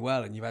gone really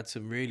well, and you've had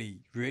some really,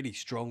 really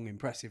strong,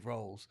 impressive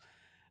roles.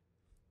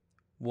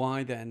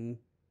 Why then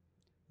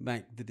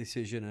make the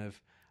decision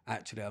of,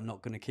 actually, I'm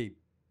not going to keep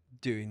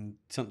doing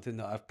something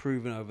that I've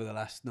proven over the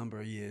last number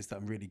of years that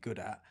I'm really good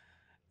at,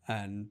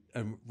 and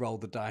roll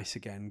the dice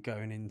again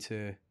going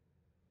into,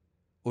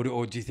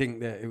 or do you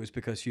think that it was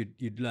because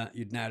you'd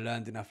now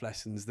learned enough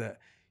lessons that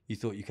you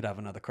thought you could have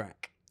another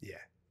crack? Yeah,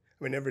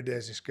 I mean, every day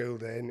is a school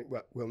day, and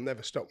we'll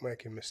never stop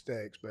making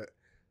mistakes, but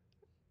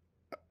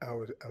I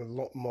was a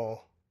lot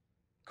more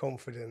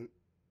confident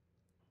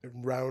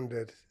and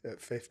rounded at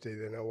 50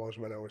 than I was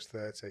when I was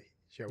 30,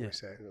 shall we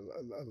say.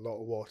 A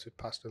lot of water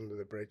passed under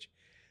the bridge.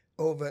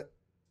 Over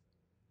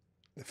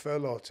the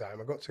furlough time,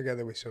 I got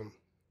together with some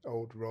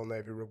old Royal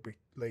Navy Rugby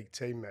League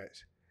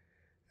teammates,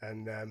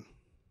 and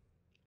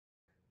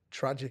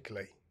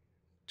tragically,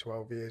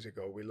 12 years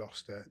ago, we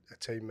lost a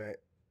teammate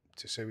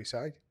to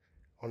suicide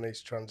on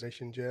his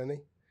transition journey,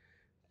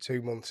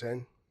 2 months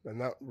in,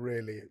 and that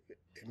really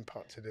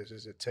impacted us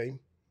as a team.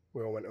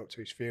 We all went up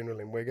to his funeral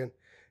in Wigan,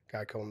 a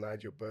guy called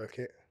Nigel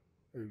Burkitt,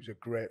 who's a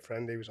great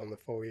friend. He was on the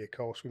 4-year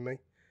course with me,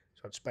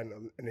 so I'd spent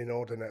an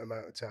inordinate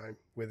amount of time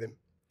with him.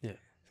 Yeah.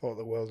 Thought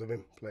the world of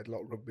him, played a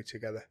lot of rugby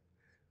together.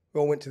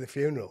 We all went to the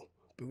funeral,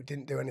 but we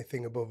didn't do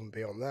anything above and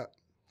beyond that,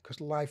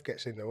 because life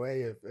gets in the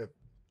way of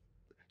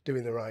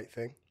doing the right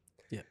thing.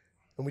 Yeah.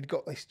 And we'd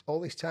got all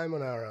this time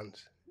on our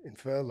hands in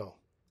furlough.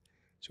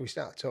 So we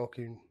started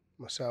talking,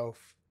 myself,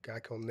 a guy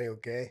called Neil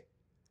Gay,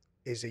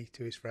 Izzy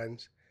to his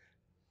friends,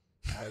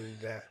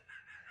 and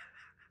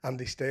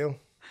Andy Steele,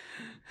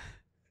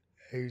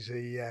 who's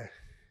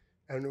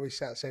and we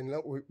started saying,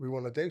 look, we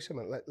want to do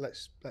something.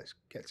 Let's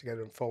get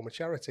together and form a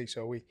charity.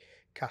 So we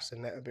cast the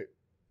net a bit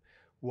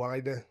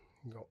wider.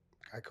 We got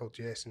a guy called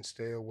Jason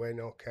Steele, Wayne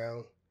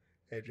O'Call,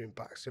 Adrian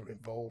Baxter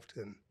involved,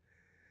 and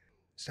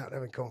started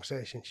having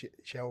conversations,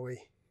 shall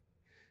we?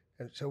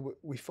 And so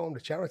we formed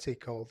a charity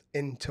called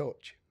In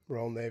Touch,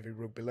 Royal Navy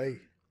Rugby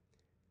League.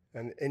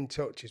 And In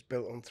Touch is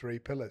built on 3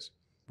 pillars: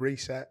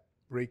 reset,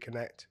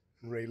 reconnect,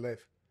 and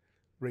relive.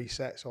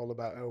 Reset's all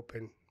about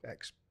helping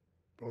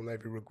ex-Royal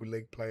Navy Rugby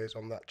League players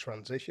on that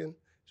transition.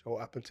 So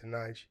what happened to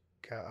Nige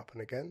can't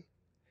happen again.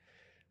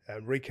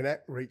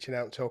 Reconnect, reaching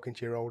out and talking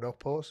to your old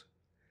oppos.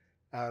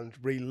 And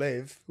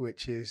relive,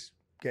 which is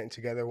getting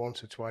together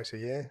once or twice a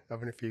year,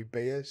 having a few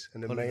beers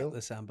and a meal. Pulling up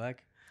the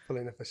sandbag.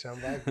 Pulling up a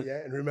sandbag, yeah.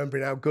 And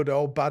remembering how good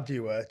or bad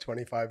you were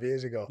 25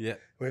 years ago. Yeah.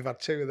 We've had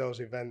 2 of those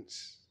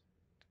events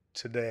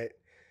to date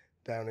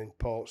down in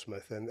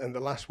Portsmouth. And the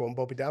last one,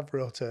 Bobby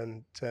Davro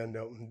turned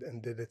up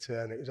and did a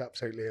turn. It was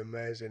absolutely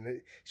amazing.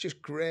 It's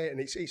just great. And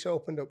it's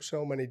opened up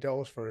so many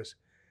doors for us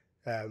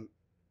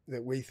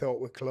that we thought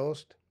were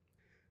closed.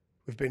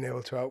 We've been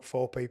able to help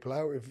 4 people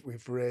out.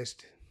 We've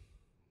raised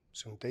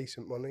some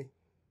decent money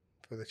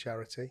for the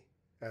charity,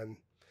 and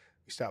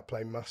we start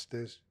playing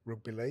Masters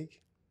Rugby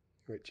League,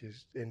 which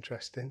is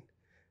interesting.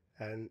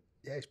 And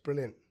yeah, it's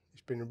brilliant.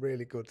 It's been a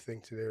really good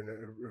thing to do, and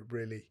a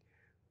really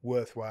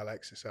worthwhile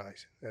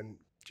exercise, and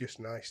just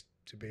nice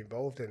to be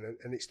involved in.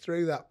 And it's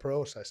through that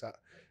process, that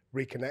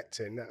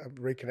reconnecting, that I've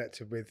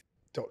reconnected with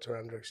Dr.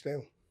 Andrew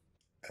Steele.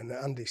 And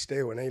Andy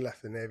Steele, when he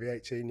left the Navy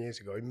 18 years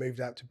ago, he moved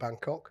out to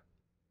Bangkok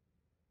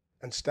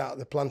and started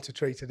the Plant a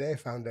Tree Today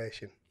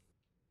Foundation.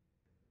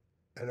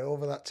 And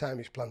over that time,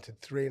 he's planted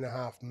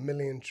 3.5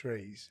 million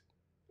trees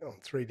on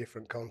 3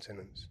 different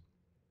continents.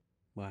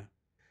 Wow.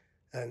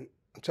 And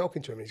I'm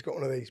talking to him, he's got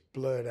one of these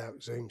blurred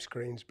out Zoom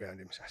screens behind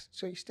him. I said,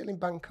 so you're still in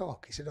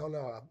Bangkok? He said, oh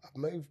no, I've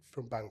moved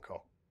from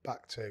Bangkok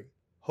back to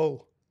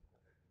Hull.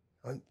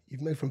 And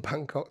you've moved from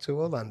Bangkok to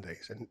Hull, Andy? I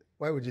said,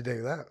 why would you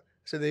do that?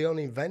 I said, they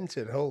only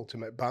invented Hull to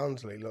make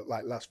Barnsley look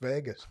like Las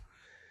Vegas.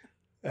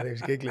 And he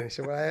was giggling. He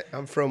said, well,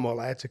 I'm from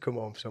Hull, I had to come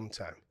home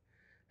sometime.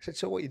 I said,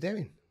 so what are you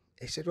doing?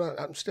 He said, well,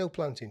 I'm still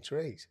planting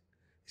trees.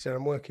 He said,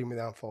 I'm working with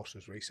Armed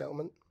Forces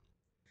Resettlement.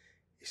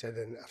 He said,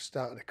 and I've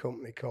started a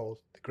company called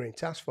the Green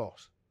Task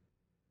Force.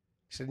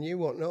 He said, and you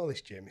won't know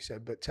this, Jim. He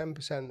said, but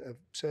 10% of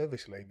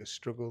service leavers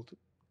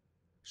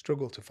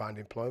struggle to find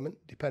employment,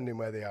 depending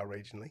where they are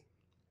regionally.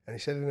 And he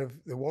said, and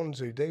of the ones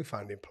who do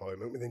find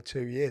employment, within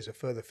 2 years, a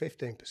further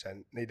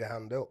 15% need a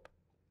hand up.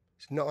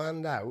 He said, not a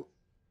hand out.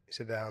 He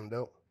said, a hand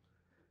up.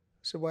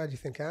 I said, why do you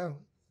think I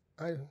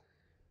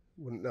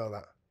wouldn't know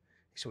that?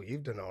 He said, well,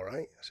 you've done all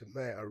right. I said,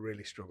 mate, I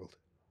really struggled.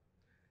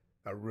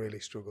 I really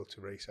struggled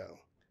to resettle.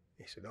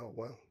 He said, oh,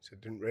 well. He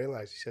said, didn't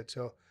realise. He said,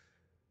 so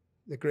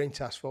the Green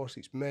Task Force,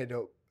 it's made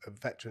up of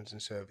veterans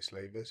and service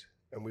leavers,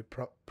 and we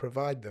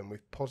provide them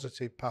with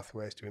positive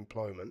pathways to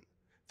employment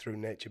through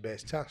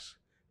nature-based tasks,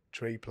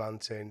 tree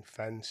planting,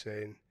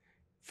 fencing,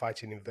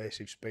 fighting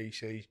invasive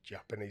species,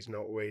 Japanese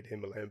knotweed,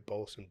 Himalayan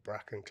balsam,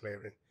 bracken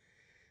clearing.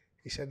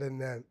 He said,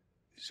 and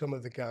some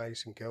of the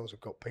guys and girls have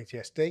got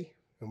PTSD,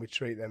 and we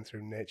treat them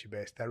through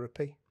nature-based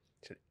therapy.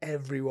 He said,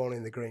 everyone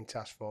in the Green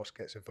Task Force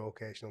gets a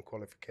vocational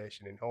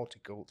qualification in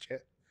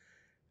horticulture,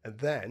 and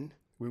then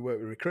we work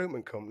with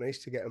recruitment companies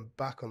to get them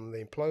back on the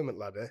employment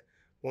ladder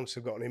once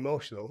they've got an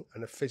emotional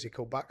and a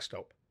physical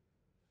backstop.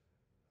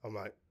 I'm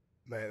like,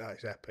 mate,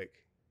 that's epic.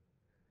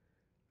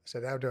 I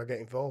said, how do I get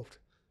involved?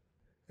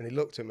 And he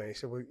looked at me and he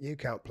said, well, you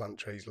can't plant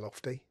trees,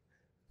 Lofty.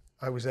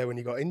 I was there when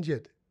you got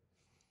injured.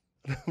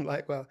 And I'm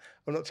like, well,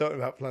 I'm not talking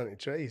about planting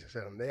trees. I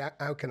said,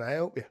 how can I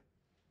help you?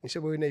 He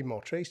said, well, we need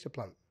more trees to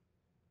plant.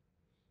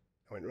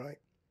 I went, right.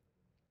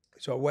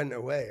 So I went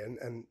away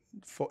and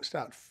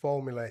started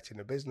formulating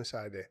a business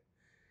idea,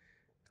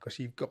 because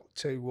you've got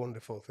two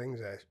wonderful things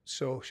there,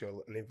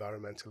 social and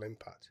environmental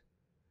impact.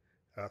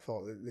 And I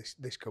thought that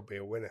this could be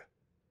a winner,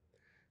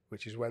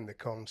 which is when the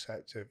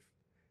concept of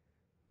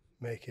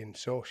making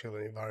social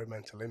and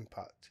environmental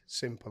impact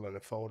simple and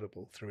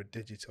affordable through a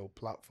digital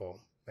platform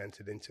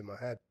entered into my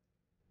head.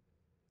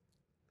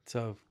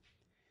 So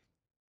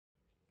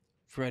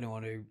for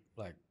anyone who,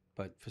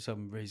 but for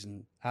some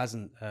reason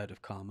hasn't heard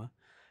of Karma,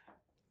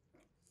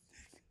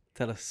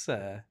 tell us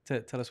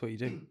what you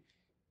do.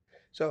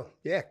 So,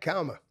 yeah,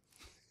 Karma.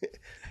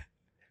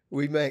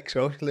 We make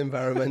social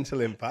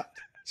environmental impact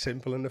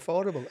simple and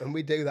affordable, and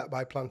we do that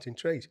by planting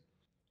trees.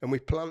 And we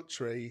plant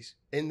trees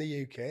in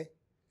the UK,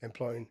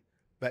 employing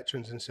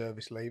veterans and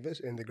service leavers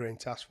in the Green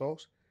Task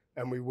Force,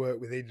 and we work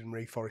with Eden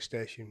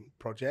reforestation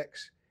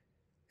projects,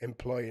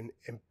 employing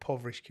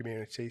impoverished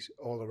communities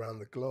all around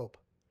the globe.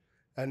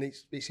 And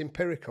it's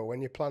empirical.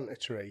 When you plant a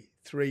tree,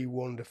 three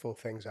wonderful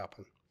things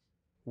happen.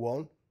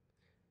 One,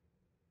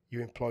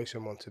 you employ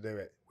someone to do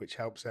it, which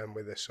helps them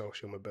with their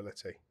social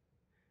mobility.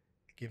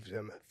 It gives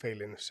them a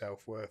feeling of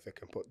self-worth. They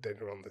can put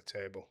dinner on the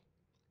table.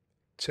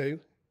 Two,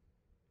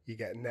 you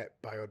get net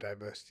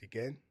biodiversity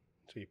gain.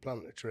 So you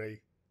plant a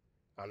tree,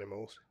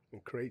 animals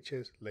and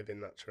creatures live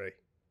in that tree.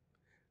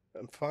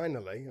 And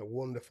finally, a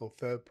wonderful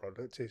third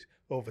product is,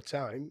 over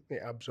time,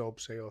 it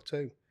absorbs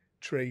CO2.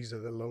 Trees are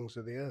the lungs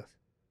of the earth.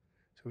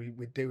 So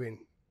we're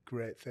doing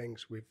great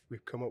things.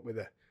 We've come up with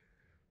a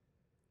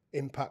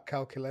impact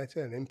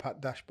calculator, an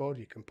impact dashboard.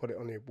 You can put it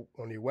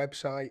on your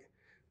website.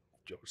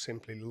 Just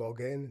simply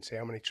log in and see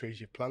how many trees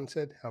you've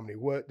planted, how many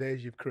work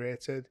days you've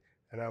created,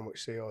 and how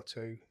much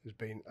CO2 has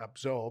been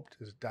absorbed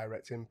as a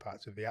direct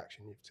impact of the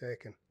action you've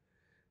taken.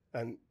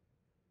 And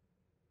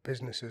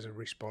businesses are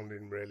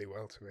responding really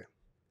well to it.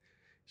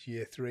 It's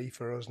year 3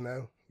 for us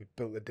now. We've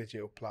built the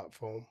digital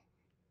platform,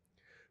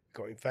 we've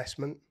got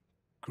investment,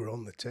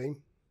 grown the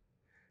team,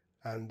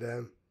 and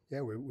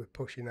we're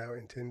pushing out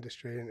into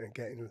industry and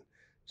getting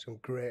some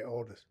great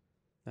orders.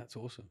 That's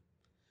awesome.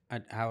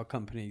 And how are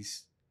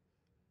companies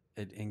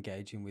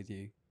engaging with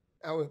you?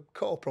 Our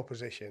core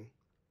proposition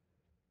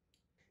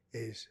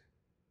is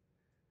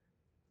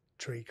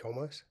tree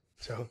commerce.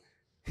 So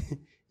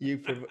you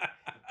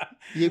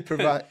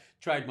provide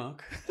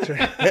trademark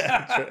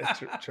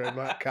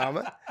trademark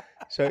Karma.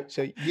 So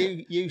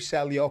you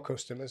sell your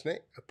customers,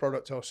 Nick, a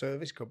product or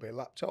service. Could be a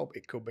laptop,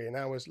 it could be an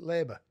hour's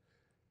labour.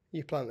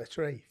 You plant a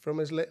tree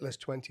from as little as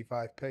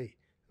 25p. And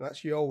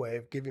that's your way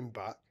of giving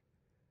back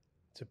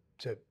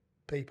to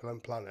people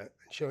and planet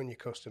and showing your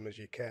customers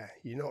you care.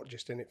 You're not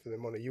just in it for the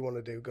money, you want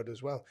to do good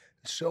as well.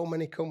 And so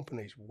many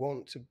companies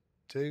want to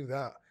do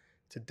that,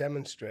 to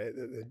demonstrate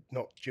that they're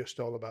not just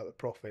all about the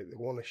profit. They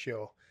want to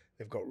show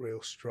they've got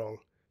real strong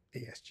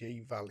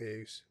ESG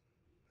values,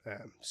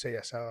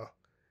 CSR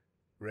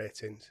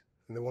ratings,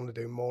 and they want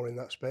to do more in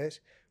that space.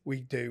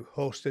 We do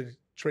hosted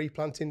tree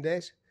planting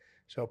days,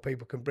 so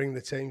people can bring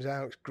the teams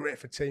out. It's great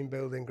for team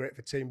building, great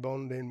for team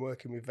bonding,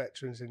 working with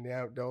veterans in the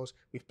outdoors.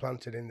 We've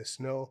planted in the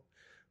snow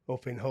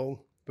up in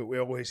Hull, but we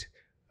always,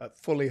 at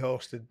fully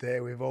hosted day,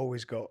 we've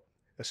always got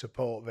a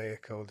support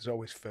vehicle. There's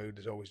always food,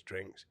 there's always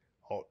drinks,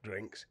 hot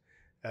drinks,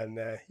 and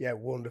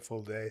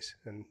wonderful days,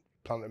 and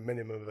plant a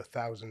minimum of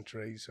 1,000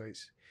 trees, so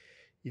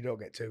you don't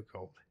get too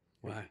cold.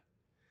 Wow.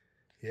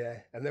 Yeah,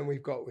 and then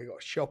we've got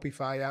a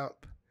Shopify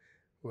app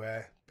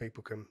where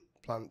people can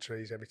plant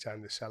trees every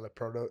time they sell a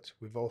product.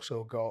 We've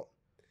also got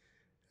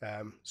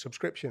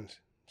subscriptions.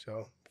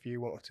 So if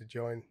you wanted to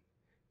join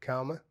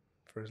Karma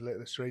for as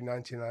little as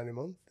 $3.99 a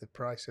month, the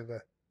price of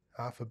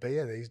half a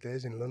beer these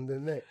days in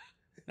London, isn't it?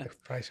 The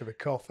price of a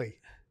coffee.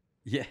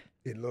 Yeah.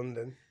 In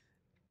London,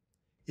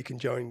 you can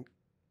join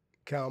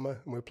Karma,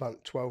 and we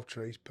plant 12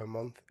 trees per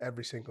month,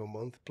 every single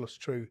month, plus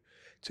two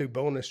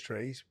bonus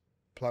trees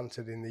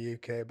planted in the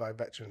UK by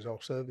veterans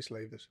or service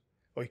leavers.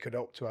 Or you could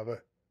opt to have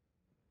a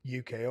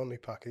UK only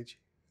package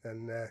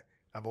and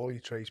have all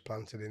your trees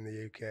planted in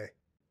the UK.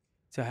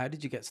 So how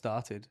did you get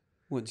started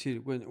Once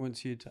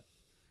you'd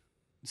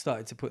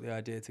started to put the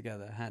idea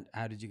together,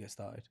 how did you get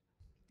started?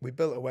 We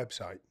built a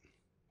website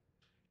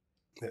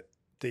that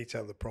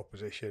detailed the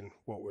proposition,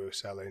 what we were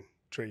selling,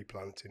 tree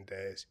planting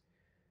days,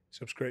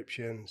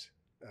 subscriptions,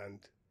 and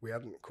we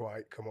hadn't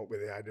quite come up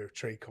with the idea of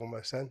tree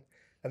commerce then.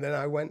 And then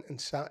I went and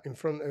sat in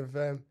front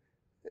of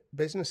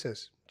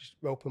businesses, just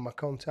opened my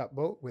contact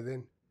book.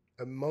 Within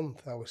a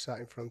month, I was sat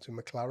in front of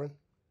McLaren,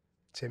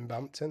 Tim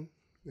Bampton,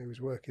 who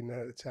was working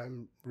there at the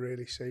time,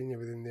 really senior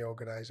within the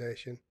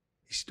organisation.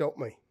 He stopped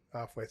me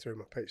halfway through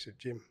my pitch, said,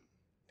 "Jim,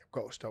 I've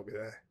got to stop you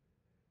there."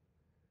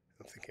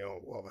 I'm thinking, oh,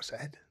 what have I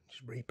said?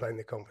 Just replaying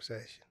the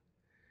conversation.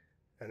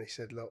 And he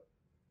said, "Look,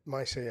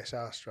 my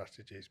CSR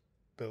strategy is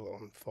built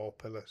on 4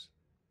 pillars: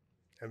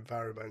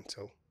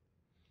 environmental,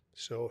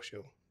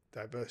 social,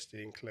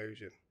 diversity,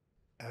 inclusion,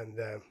 and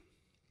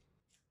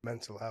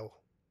mental health."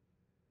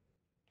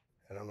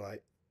 And I'm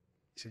like,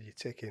 he said, "You're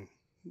ticking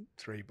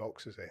 3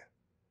 boxes here."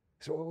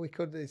 I said, "Well, we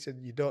could." He said,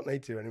 "You don't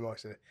need to anymore." I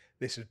said,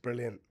 "This is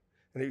brilliant."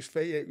 And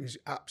it was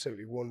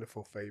absolutely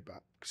wonderful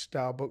feedback.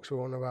 Starbucks were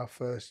one of our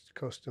first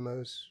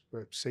customers.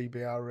 We're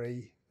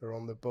CBRE, are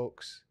on the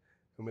books,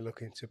 and we're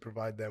looking to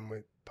provide them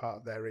with part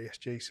of their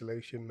ESG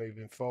solution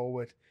moving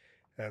forward.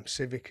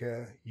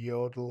 Civica,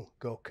 Yodel,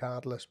 Go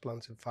Cardless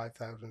planted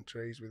 5,000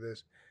 trees with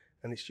us,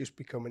 and it's just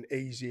becoming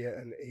easier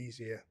and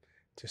easier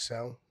to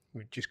sell.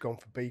 We've just gone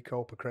for B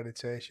Corp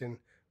accreditation.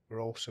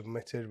 We're all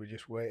submitted. We're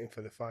just waiting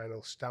for the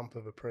final stamp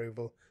of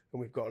approval, and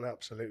we've got an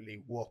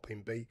absolutely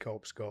whopping B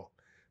Corp score.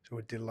 So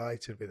we're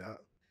delighted with that.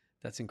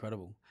 That's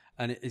incredible.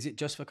 And is it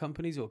just for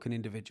companies, or can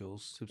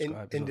individuals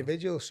subscribe?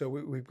 Individuals. So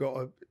we've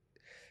got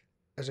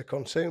as a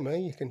consumer,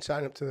 you can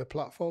sign up to the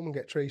platform and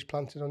get trees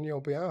planted on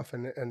your behalf.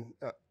 And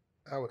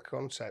our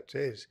concept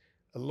is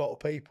a lot of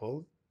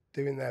people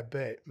doing their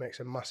bit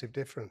makes a massive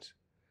difference.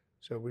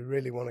 So we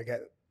really want to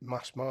get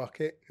mass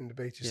market in the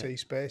B2C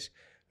space,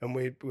 and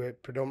we're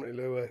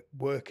predominantly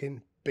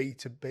working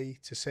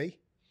B2B to C.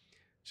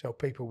 So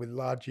people with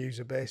large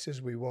user bases,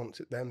 we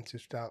want them to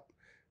start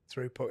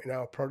throughputting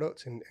our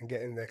product and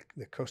getting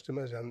the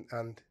customers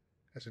and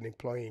as an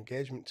employee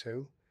engagement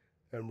tool,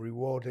 and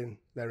rewarding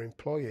their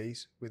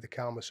employees with the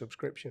Karma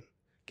subscription.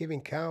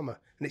 Giving karma,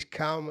 and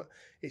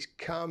it's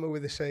karma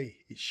with a C.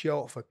 It's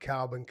short for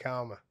carbon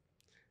karma,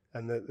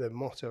 and the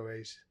motto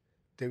is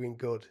doing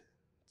good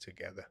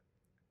together.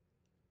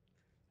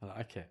 I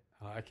like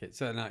it.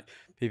 So like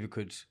people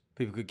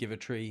could give a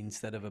tree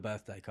instead of a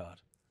birthday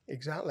card.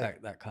 Exactly.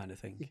 That kind of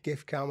thing. You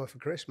gift karma for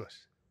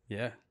Christmas.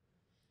 Yeah.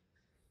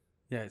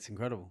 Yeah, it's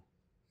incredible.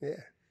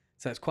 Yeah.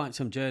 So it's quite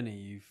some journey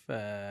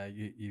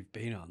you've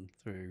been on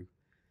through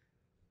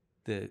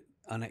the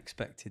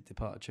unexpected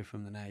departure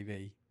from the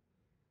Navy,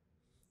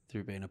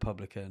 through being a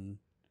publican,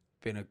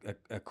 being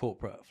a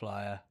corporate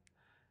flyer,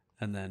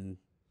 and then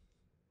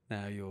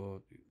now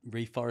you're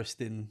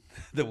reforesting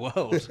the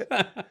world.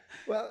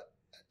 Well,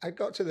 I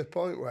got to the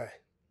point where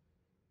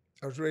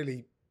I was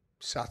really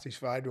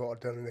satisfied with what I'd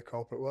done in the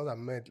corporate world. I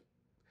made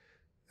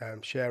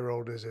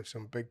shareholders of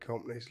some big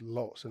companies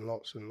lots and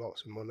lots and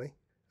lots of money.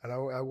 And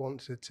I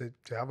wanted to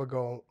have a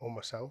go on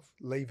myself,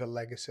 leave a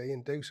legacy,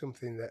 and do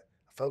something that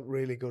I felt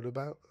really good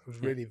about. I was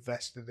really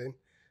vested in,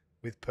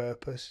 with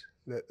purpose,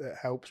 that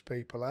helps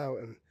people out.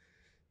 And,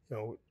 you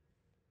know,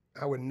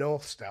 our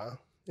North Star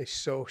is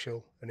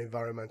social and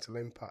environmental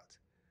impact.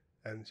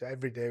 And so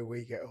every day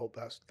we get up,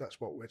 that's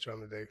what we're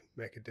trying to do,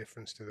 make a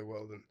difference to the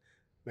world and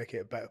make it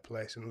a better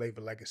place and leave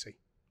a legacy.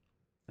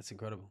 That's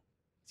incredible.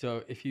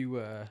 So if you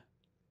were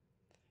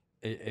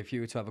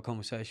to have a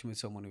conversation with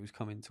someone who was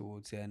coming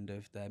towards the end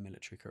of their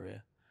military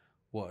career,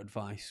 what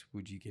advice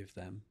would you give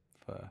them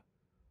for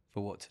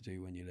what to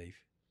do when you leave?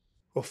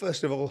 Well,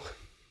 first of all,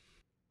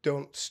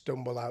 don't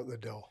stumble out the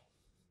door.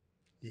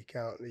 You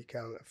can't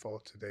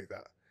afford to do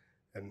that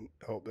and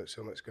hope that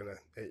someone's going to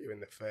hit you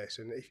in the face.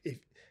 And if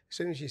as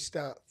soon as you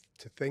start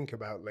to think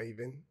about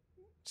leaving,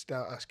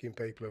 start asking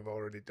people who've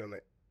already done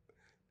it,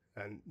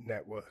 and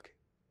network.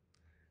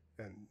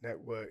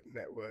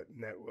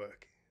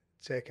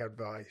 Take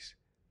advice,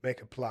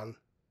 make a plan,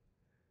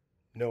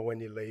 know when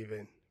you're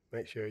leaving,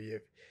 make sure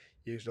you've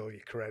used all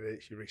your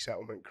credits, your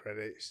resettlement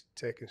credits,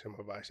 taken some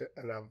advice,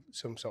 and have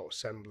some sort of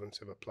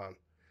semblance of a plan.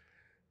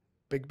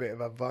 Big bit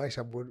of advice,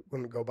 I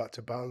wouldn't go back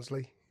to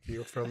Barnsley if you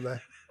were from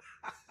there.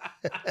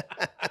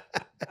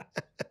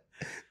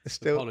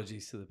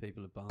 Apologies to the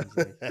people of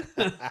Barnsley.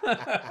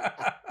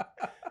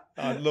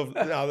 I love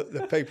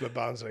the people of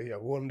Barnsley are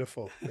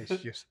wonderful.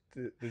 It's just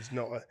it's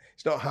not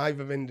a hive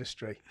of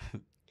industry.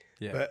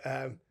 Yeah.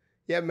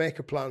 But make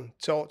a plan.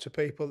 Talk to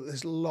people.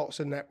 There's lots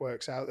of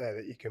networks out there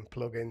that you can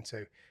plug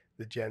into.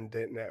 The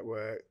GenDit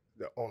network,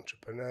 the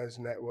Entrepreneurs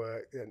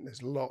network, and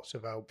there's lots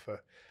of help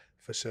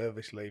for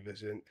service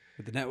leavers. And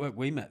with the network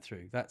we met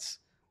through, that's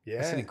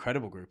an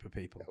incredible group of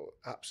people.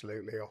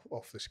 Absolutely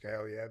off the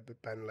scale. Yeah,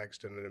 but Ben Legg's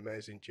done an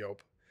amazing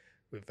job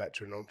with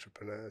veteran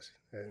entrepreneurs.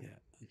 And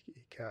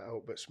you can't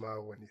help but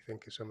smile when you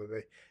think of some of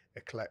the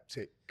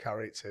eclectic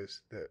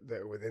characters that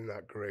are within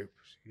that group.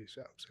 It's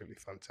absolutely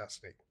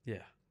fantastic.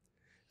 Yeah.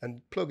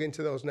 And plug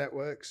into those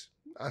networks,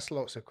 ask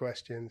lots of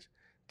questions,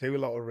 do a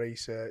lot of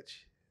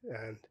research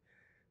and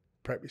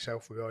prep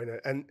yourself for going.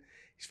 And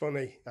it's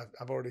funny,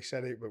 I've already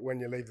said it, but when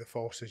you leave the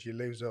forces, you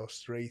lose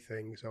those three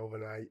things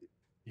overnight: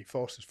 your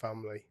forces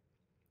family,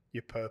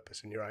 your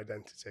purpose, and your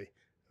identity.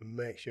 And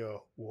make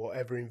sure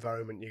whatever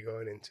environment you're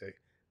going into,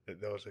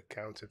 that those are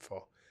accounted for.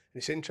 And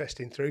it's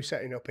interesting, through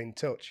setting up In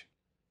Touch,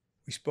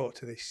 we spoke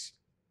to this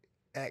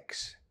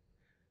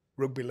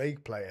ex-rugby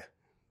league player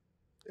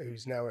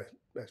who's now a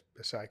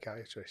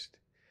psychiatrist.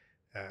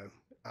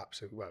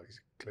 Absolutely, well, he's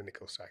a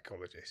clinical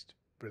psychologist,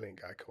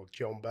 brilliant guy called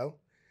John Bell,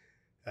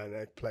 and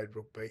I played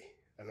rugby.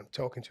 And I'm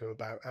talking to him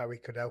about how he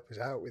could help us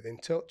out with In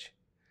Touch.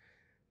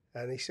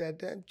 And he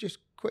said, just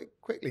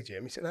quickly,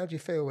 Jim, he said, how do you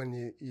feel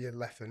when you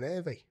left the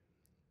Navy?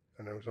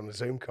 And I was on a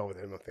Zoom call with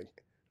him. I think,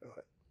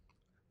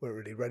 weren't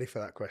really ready for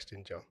that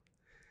question, John.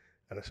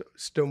 And I sort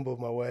of stumbled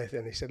my way through,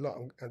 and he said,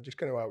 look, I'm just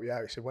going to help you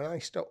out. He said, when I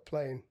stopped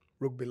playing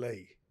rugby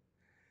league,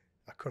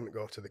 I couldn't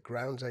go to the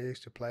grounds I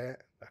used to play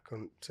at. I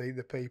couldn't see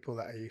the people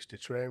that I used to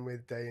train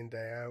with day in,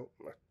 day out.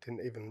 I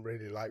didn't even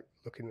really like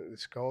looking at the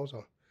scores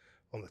on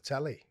the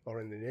telly or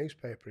in the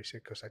newspaper, he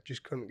said, because I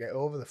just couldn't get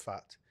over the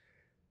fact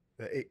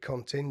that it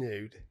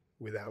continued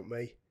without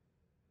me.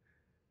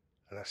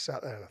 And I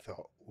sat there and I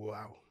thought,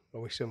 wow, I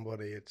wish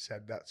somebody had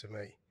said that to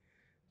me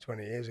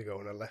 20 years ago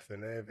when I left the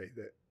Navy.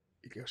 That,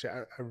 because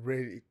I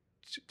really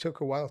took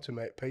a while to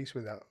make peace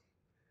with that.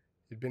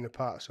 It'd been a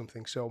part of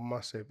something so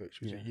massive,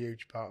 which was a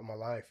huge part of my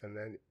life. And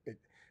then it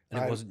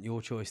wasn't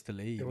your choice to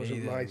leave. It wasn't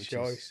either, my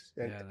choice.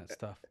 That's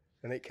tough.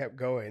 And it kept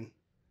going.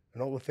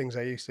 And all the things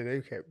I used to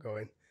do kept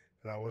going.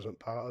 And I wasn't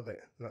part of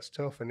it. And that's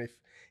tough. And if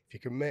you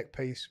can make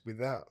peace with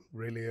that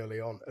really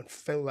early on and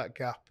fill that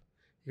gap,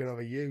 you're going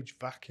to have a huge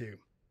vacuum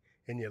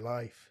in your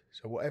life.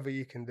 So whatever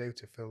you can do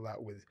to fill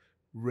that with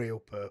real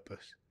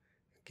purpose,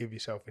 give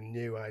yourself a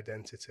new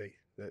identity,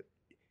 that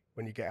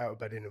when you get out of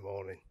bed in the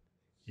morning,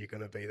 you're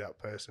going to be that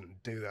person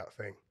and do that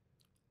thing.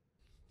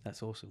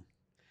 That's awesome.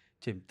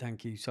 Jim,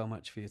 thank you so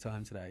much for your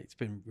time today. It's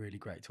been really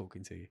great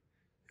talking to you.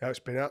 It's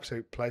been an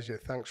absolute pleasure.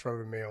 Thanks for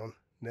having me on,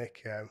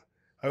 Nick. I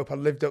hope I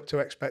lived up to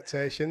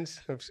expectations.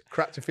 I've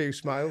cracked a few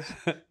smiles.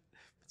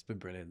 It's been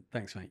brilliant.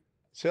 Thanks, mate.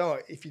 So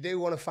if you do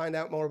want to find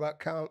out more about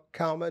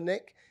Karma,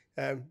 Nick,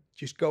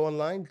 just go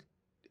online,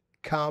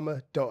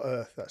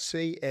 karma.earth. That's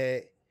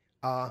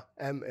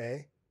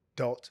CARMA.earth.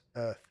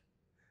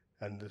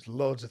 And there's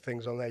loads of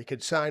things on there. You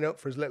could sign up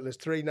for as little as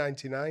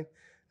 $3.99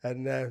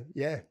 and,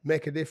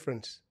 make a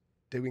difference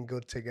doing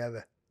good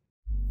together.